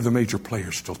 They're the major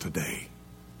players still today.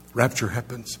 Rapture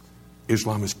happens.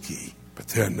 Islam is key. But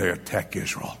then they attack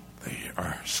Israel. They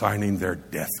are signing their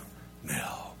death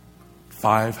knell.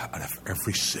 5 out of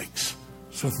every 6.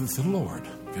 So that the Lord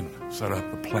can set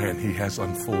up the plan he has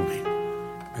unfolding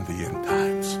in the end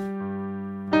times.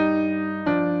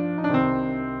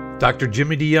 Dr.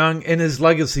 Jimmy DeYoung in his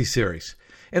Legacy series.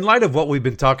 In light of what we've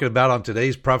been talking about on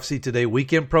today's Prophecy Today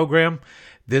weekend program,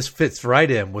 this fits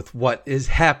right in with what is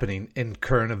happening in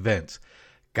current events.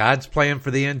 God's plan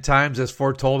for the end times, as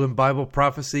foretold in Bible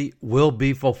prophecy, will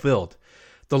be fulfilled.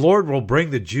 The Lord will bring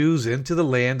the Jews into the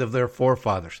land of their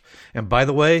forefathers. And by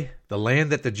the way, the land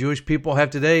that the Jewish people have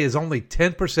today is only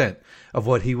 10% of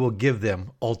what he will give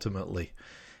them ultimately.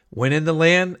 When in the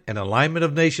land, an alignment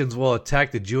of nations will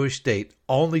attack the Jewish state,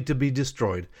 only to be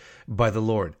destroyed by the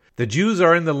Lord. The Jews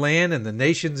are in the land, and the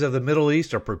nations of the Middle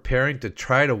East are preparing to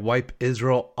try to wipe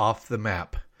Israel off the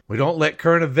map. We don't let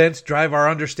current events drive our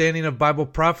understanding of Bible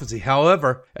prophecy.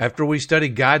 However, after we study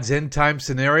God's end time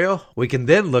scenario, we can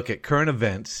then look at current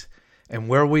events and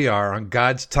where we are on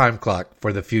God's time clock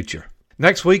for the future.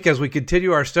 Next week, as we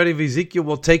continue our study of Ezekiel,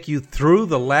 we'll take you through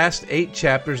the last 8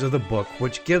 chapters of the book,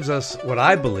 which gives us what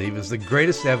I believe is the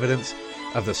greatest evidence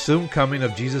of the soon coming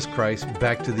of Jesus Christ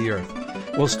back to the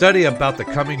earth. We'll study about the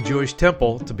coming Jewish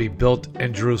temple to be built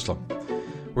in Jerusalem.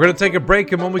 We're going to take a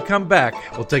break, and when we come back,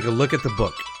 we'll take a look at the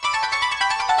book.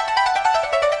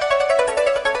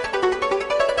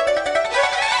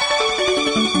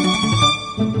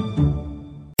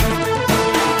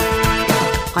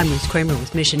 I'm Ruth Kramer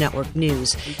with Mission Network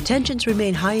News. Tensions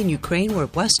remain high in Ukraine, where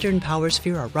Western powers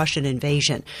fear a Russian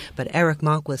invasion. But Eric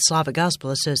Monk with Slavic Gospel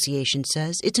Association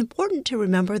says it's important to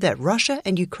remember that Russia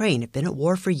and Ukraine have been at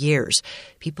war for years.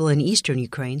 People in eastern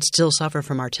Ukraine still suffer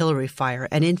from artillery fire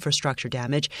and infrastructure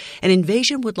damage. An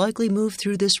invasion would likely move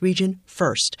through this region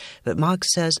first. But Monk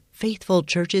says faithful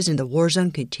churches in the war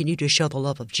zone continue to show the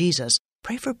love of Jesus.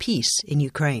 Pray for peace in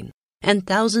Ukraine. And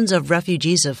thousands of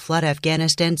refugees have fled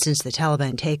Afghanistan since the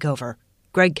Taliban takeover.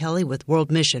 Greg Kelly with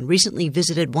World Mission recently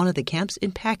visited one of the camps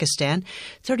in Pakistan.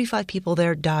 35 people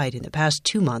there died in the past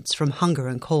 2 months from hunger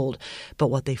and cold.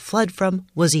 But what they fled from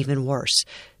was even worse.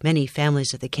 Many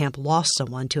families at the camp lost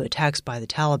someone to attacks by the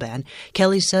Taliban.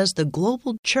 Kelly says the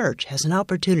global church has an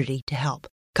opportunity to help.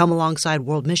 Come alongside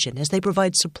World Mission as they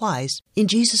provide supplies in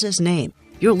Jesus' name.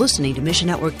 You're listening to Mission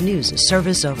Network News, a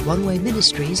service of One Way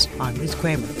Ministries. I'm Ruth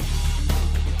Kramer.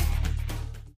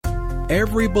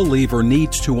 Every believer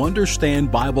needs to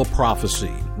understand Bible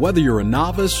prophecy. Whether you're a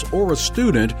novice or a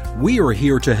student, we are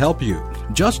here to help you.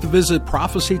 Just visit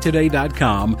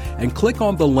prophecytoday.com and click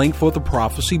on the link for the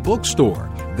Prophecy Bookstore.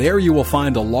 There you will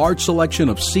find a large selection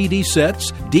of CD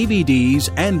sets, DVDs,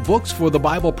 and books for the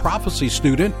Bible prophecy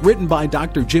student written by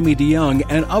Dr. Jimmy DeYoung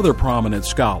and other prominent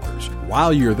scholars.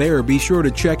 While you're there, be sure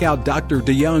to check out Dr.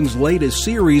 DeYoung's latest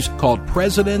series called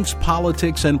Presidents,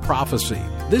 Politics, and Prophecy.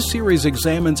 This series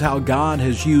examines how God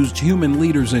has used human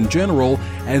leaders in general,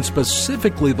 and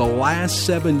specifically the last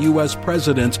 7 U.S.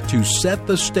 presidents, to set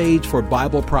the stage for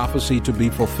Bible prophecy to be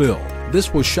fulfilled.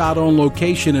 This was shot on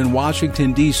location in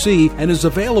Washington, D.C., and is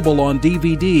available on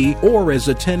DVD or as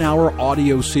a 10-hour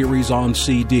audio series on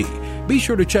CD. Be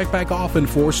sure to check back often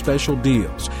for special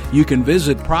deals. You can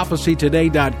visit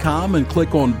prophecytoday.com and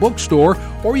click on Bookstore,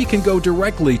 or you can go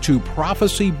directly to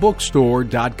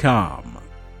prophecybookstore.com.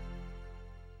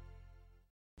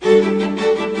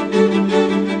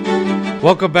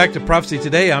 Welcome back to Prophecy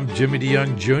Today. I'm Jimmy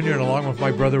DeYoung Jr., and along with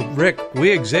my brother Rick, we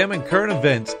examine current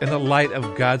events in the light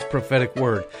of God's prophetic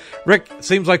word. Rick,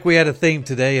 seems like we had a theme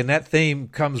today, and that theme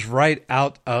comes right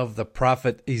out of the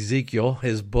prophet Ezekiel,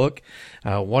 his book.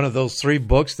 One of those 3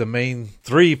 books, the main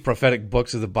 3 prophetic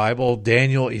books of the Bible,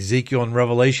 Daniel, Ezekiel, and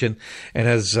Revelation. And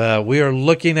as we are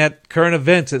looking at current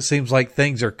events, it seems like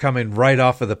things are coming right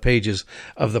off of the pages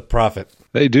of the prophet.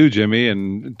 They do, Jimmy.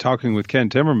 And talking with Ken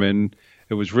Timmerman,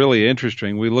 it was really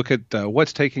interesting. We look at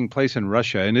what's taking place in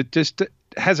Russia, and it just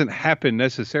hasn't happened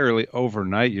necessarily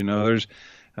overnight. You know, there's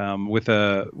with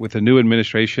a new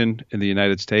administration in the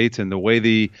United States and the way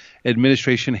the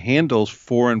administration handles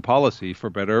foreign policy, for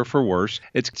better or for worse,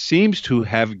 it seems to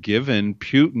have given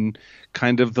Putin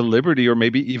kind of the liberty or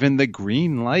maybe even the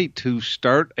green light to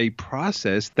start a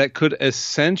process that could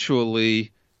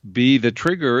essentially be the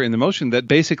trigger in the motion that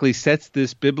basically sets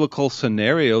this biblical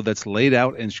scenario that's laid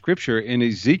out in Scripture in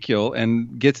Ezekiel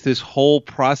and gets this whole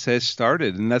process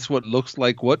started. And that's what looks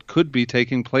like what could be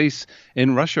taking place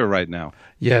in Russia right now.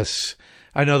 Yes.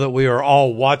 I know that we are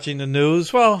all watching the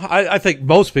news. Well, I think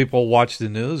most people watch the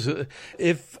news.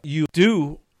 If you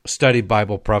do study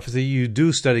Bible prophecy, you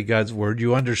do study God's word,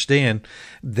 you understand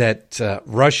that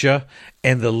Russia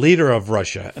and the leader of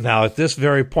Russia, now at this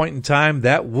very point in time,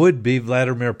 that would be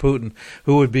Vladimir Putin,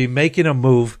 who would be making a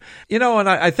move. You know, and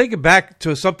I think back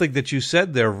to something that you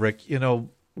said there, Rick. You know,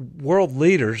 world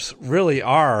leaders really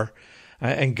are,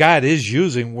 and God is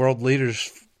using world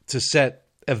leaders to set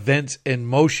events in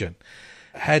motion.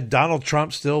 Had Donald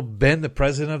Trump still been the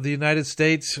president of the United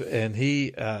States, and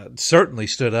he certainly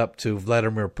stood up to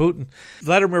Vladimir Putin,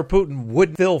 Vladimir Putin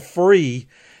would feel free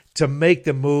to make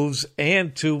the moves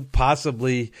and to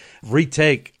possibly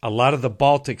retake a lot of the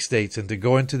Baltic states and to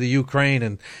go into the Ukraine.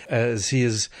 And as he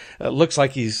is, looks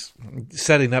like he's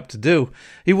setting up to do,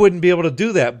 he wouldn't be able to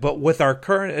do that. But with our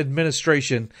current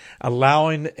administration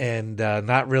allowing and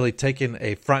not really taking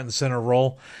a front and center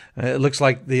role, it looks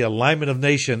like the alignment of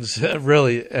nations,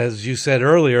 really, as you said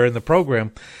earlier in the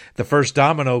program, the first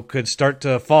domino could start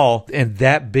to fall, and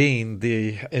that being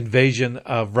the invasion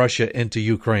of Russia into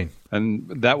Ukraine.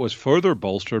 And that was further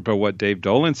bolstered by what Dave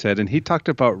Dolan said. And he talked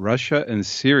about Russia and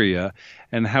Syria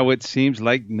and how it seems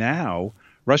like now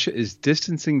Russia is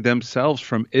distancing themselves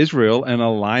from Israel and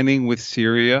aligning with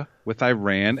Syria, with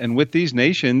Iran, and with these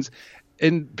nations.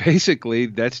 And basically,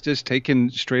 that's just taken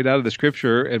straight out of the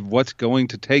Scripture of what's going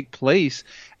to take place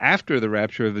after the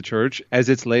rapture of the church as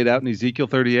it's laid out in Ezekiel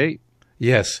 38.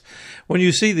 Yes. When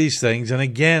you see these things, and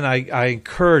again, I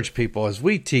encourage people as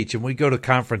we teach and we go to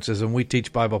conferences and we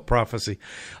teach Bible prophecy,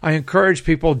 I encourage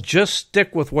people just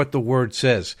stick with what the Word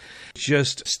says.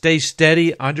 Just stay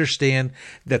steady, understand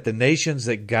that the nations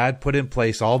that God put in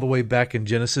place all the way back in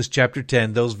Genesis chapter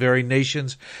 10, those very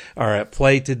nations are at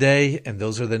play today, and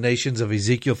those are the nations of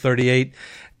Ezekiel 38,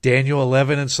 Daniel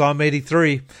 11, and Psalm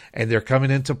 83, and they're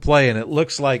coming into play, and it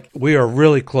looks like we are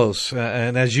really close.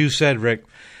 And as you said, Rick,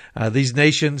 these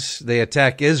nations, they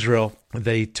attack Israel.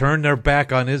 They turn their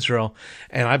back on Israel.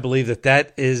 And I believe that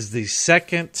that is the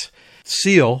second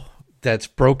seal that's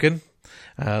broken.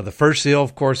 The first seal,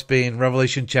 of course, being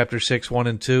Revelation chapter 6, 1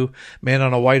 and 2. Man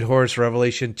on a white horse,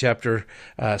 Revelation chapter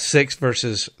 6,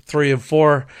 verses 3 and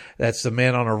 4. That's the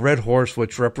man on a red horse,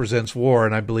 which represents war.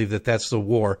 And I believe that that's the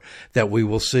war that we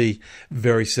will see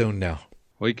very soon now.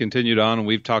 We continued on, and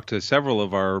we've talked to several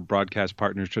of our broadcast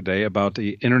partners today about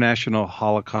the International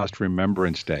Holocaust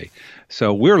Remembrance Day.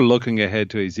 So we're looking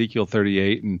ahead to Ezekiel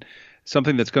 38 and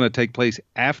something that's going to take place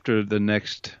after the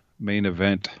next main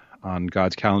event on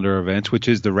God's calendar of events, which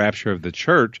is the rapture of the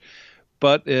church.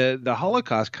 But the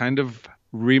Holocaust kind of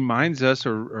reminds us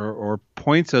or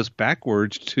points us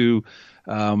backwards to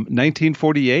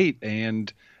 1948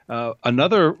 and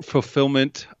another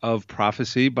fulfillment of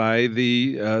prophecy by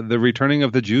the returning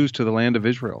of the Jews to the land of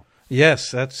Israel.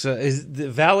 Yes, that's the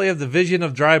Valley of the Vision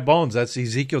of Dry Bones. That's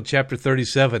Ezekiel chapter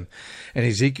 37. And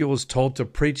Ezekiel was told to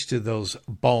preach to those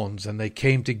bones, and they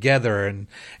came together,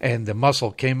 and the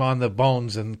muscle came on the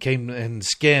bones and came in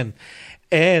skin.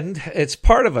 And it's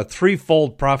part of a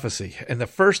threefold prophecy. And the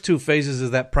first two phases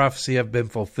of that prophecy have been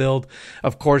fulfilled.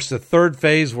 Of course, the third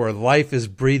phase where life is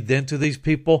breathed into these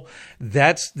people,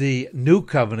 that's the new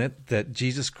covenant that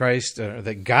Jesus Christ,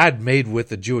 that God made with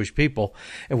the Jewish people,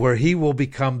 and where he will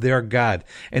become their God.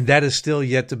 And that is still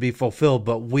yet to be fulfilled.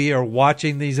 But we are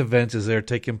watching these events as they're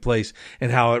taking place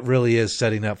and how it really is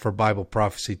setting up for Bible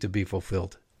prophecy to be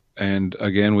fulfilled. And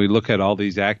again, we look at all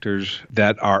these actors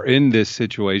that are in this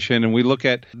situation, and we look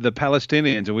at the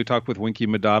Palestinians, and we talked with Winky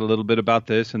Medad a little bit about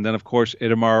this, and then, of course,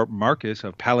 Itamar Marcus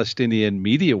of Palestinian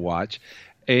Media Watch.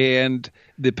 And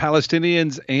the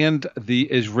Palestinians and the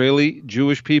Israeli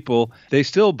Jewish people, they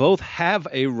still both have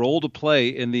a role to play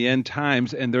in the end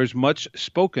times, and there's much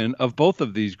spoken of both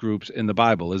of these groups in the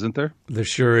Bible, isn't there? There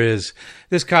sure is.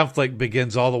 This conflict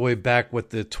begins all the way back with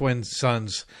the twin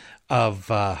sons of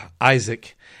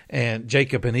Isaac and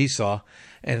Jacob and Esau,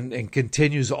 and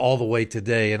continues all the way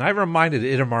today. And I reminded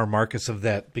Itamar Marcus of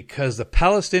that because the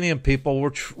Palestinian people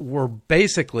were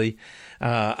basically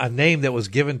a name that was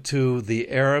given to the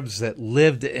Arabs that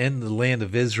lived in the land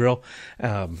of Israel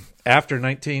after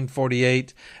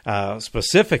 1948,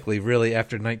 specifically really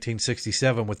after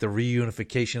 1967 with the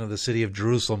reunification of the city of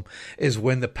Jerusalem is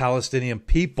when the Palestinian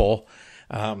people,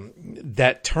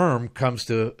 that term comes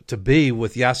to be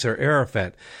with Yasser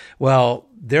Arafat. Well,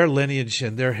 their lineage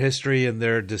and their history and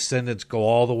their descendants go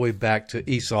all the way back to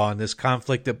Esau and this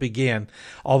conflict that began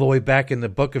all the way back in the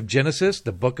book of Genesis,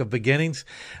 the book of beginnings.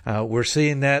 We're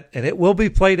seeing that, and it will be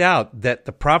played out that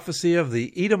the prophecy of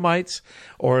the Edomites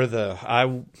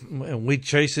and we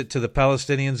trace it to the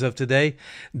Palestinians of today,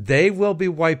 they will be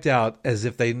wiped out as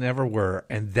if they never were.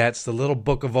 And that's the little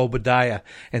book of Obadiah.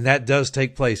 And that does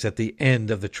take place at the end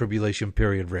of the tribulation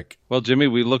period, Rick. Well, Jimmy,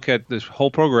 we look at this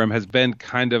whole program has been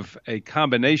kind of a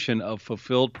combination of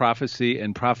fulfilled prophecy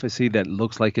and prophecy that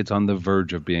looks like it's on the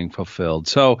verge of being fulfilled.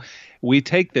 So we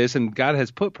take this, and God has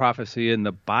put prophecy in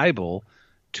the Bible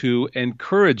to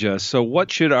encourage us. So what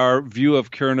should our view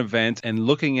of current events and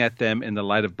looking at them in the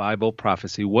light of Bible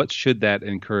prophecy, what should that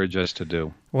encourage us to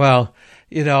do? Well,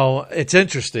 it's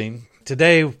interesting.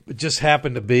 Today it just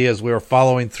happened to be, as we were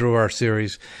following through our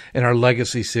series, in our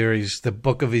Legacy series, the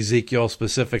book of Ezekiel,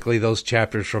 specifically those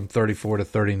chapters from 34 to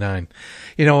 39.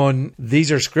 And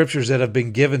these are scriptures that have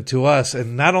been given to us,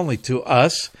 and not only to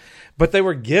us, but they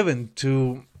were given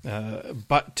to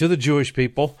the Jewish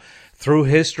people. Through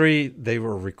history, they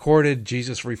were recorded.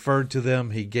 Jesus referred to them.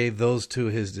 He gave those to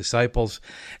his disciples.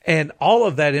 And all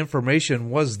of that information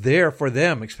was there for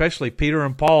them, especially Peter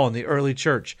and Paul in the early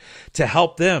church, to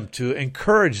help them, to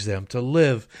encourage them to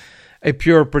live a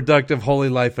pure, productive, holy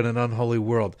life in an unholy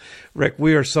world. Rick,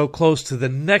 we are so close to the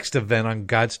next event on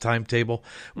God's timetable,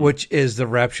 which is the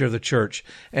rapture of the church.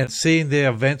 And seeing the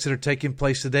events that are taking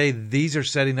place today, these are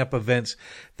setting up events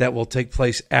that will take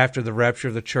place after the rapture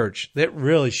of the church. That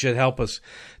really should help us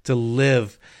to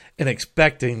live in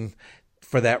expecting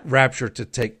for that rapture to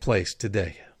take place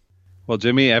today. Well,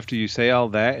 Jimmy, after you say all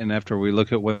that and after we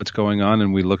look at what's going on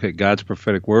and we look at God's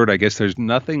prophetic word, I guess there's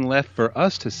nothing left for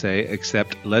us to say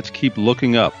except let's keep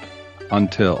looking up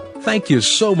until. Thank you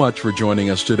so much for joining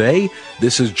us today.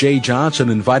 This is Jay Johnson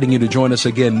inviting you to join us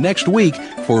again next week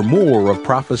for more of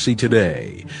Prophecy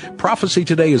Today. Prophecy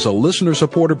Today is a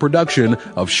listener-supported production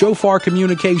of Shofar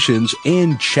Communications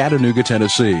in Chattanooga,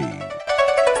 Tennessee.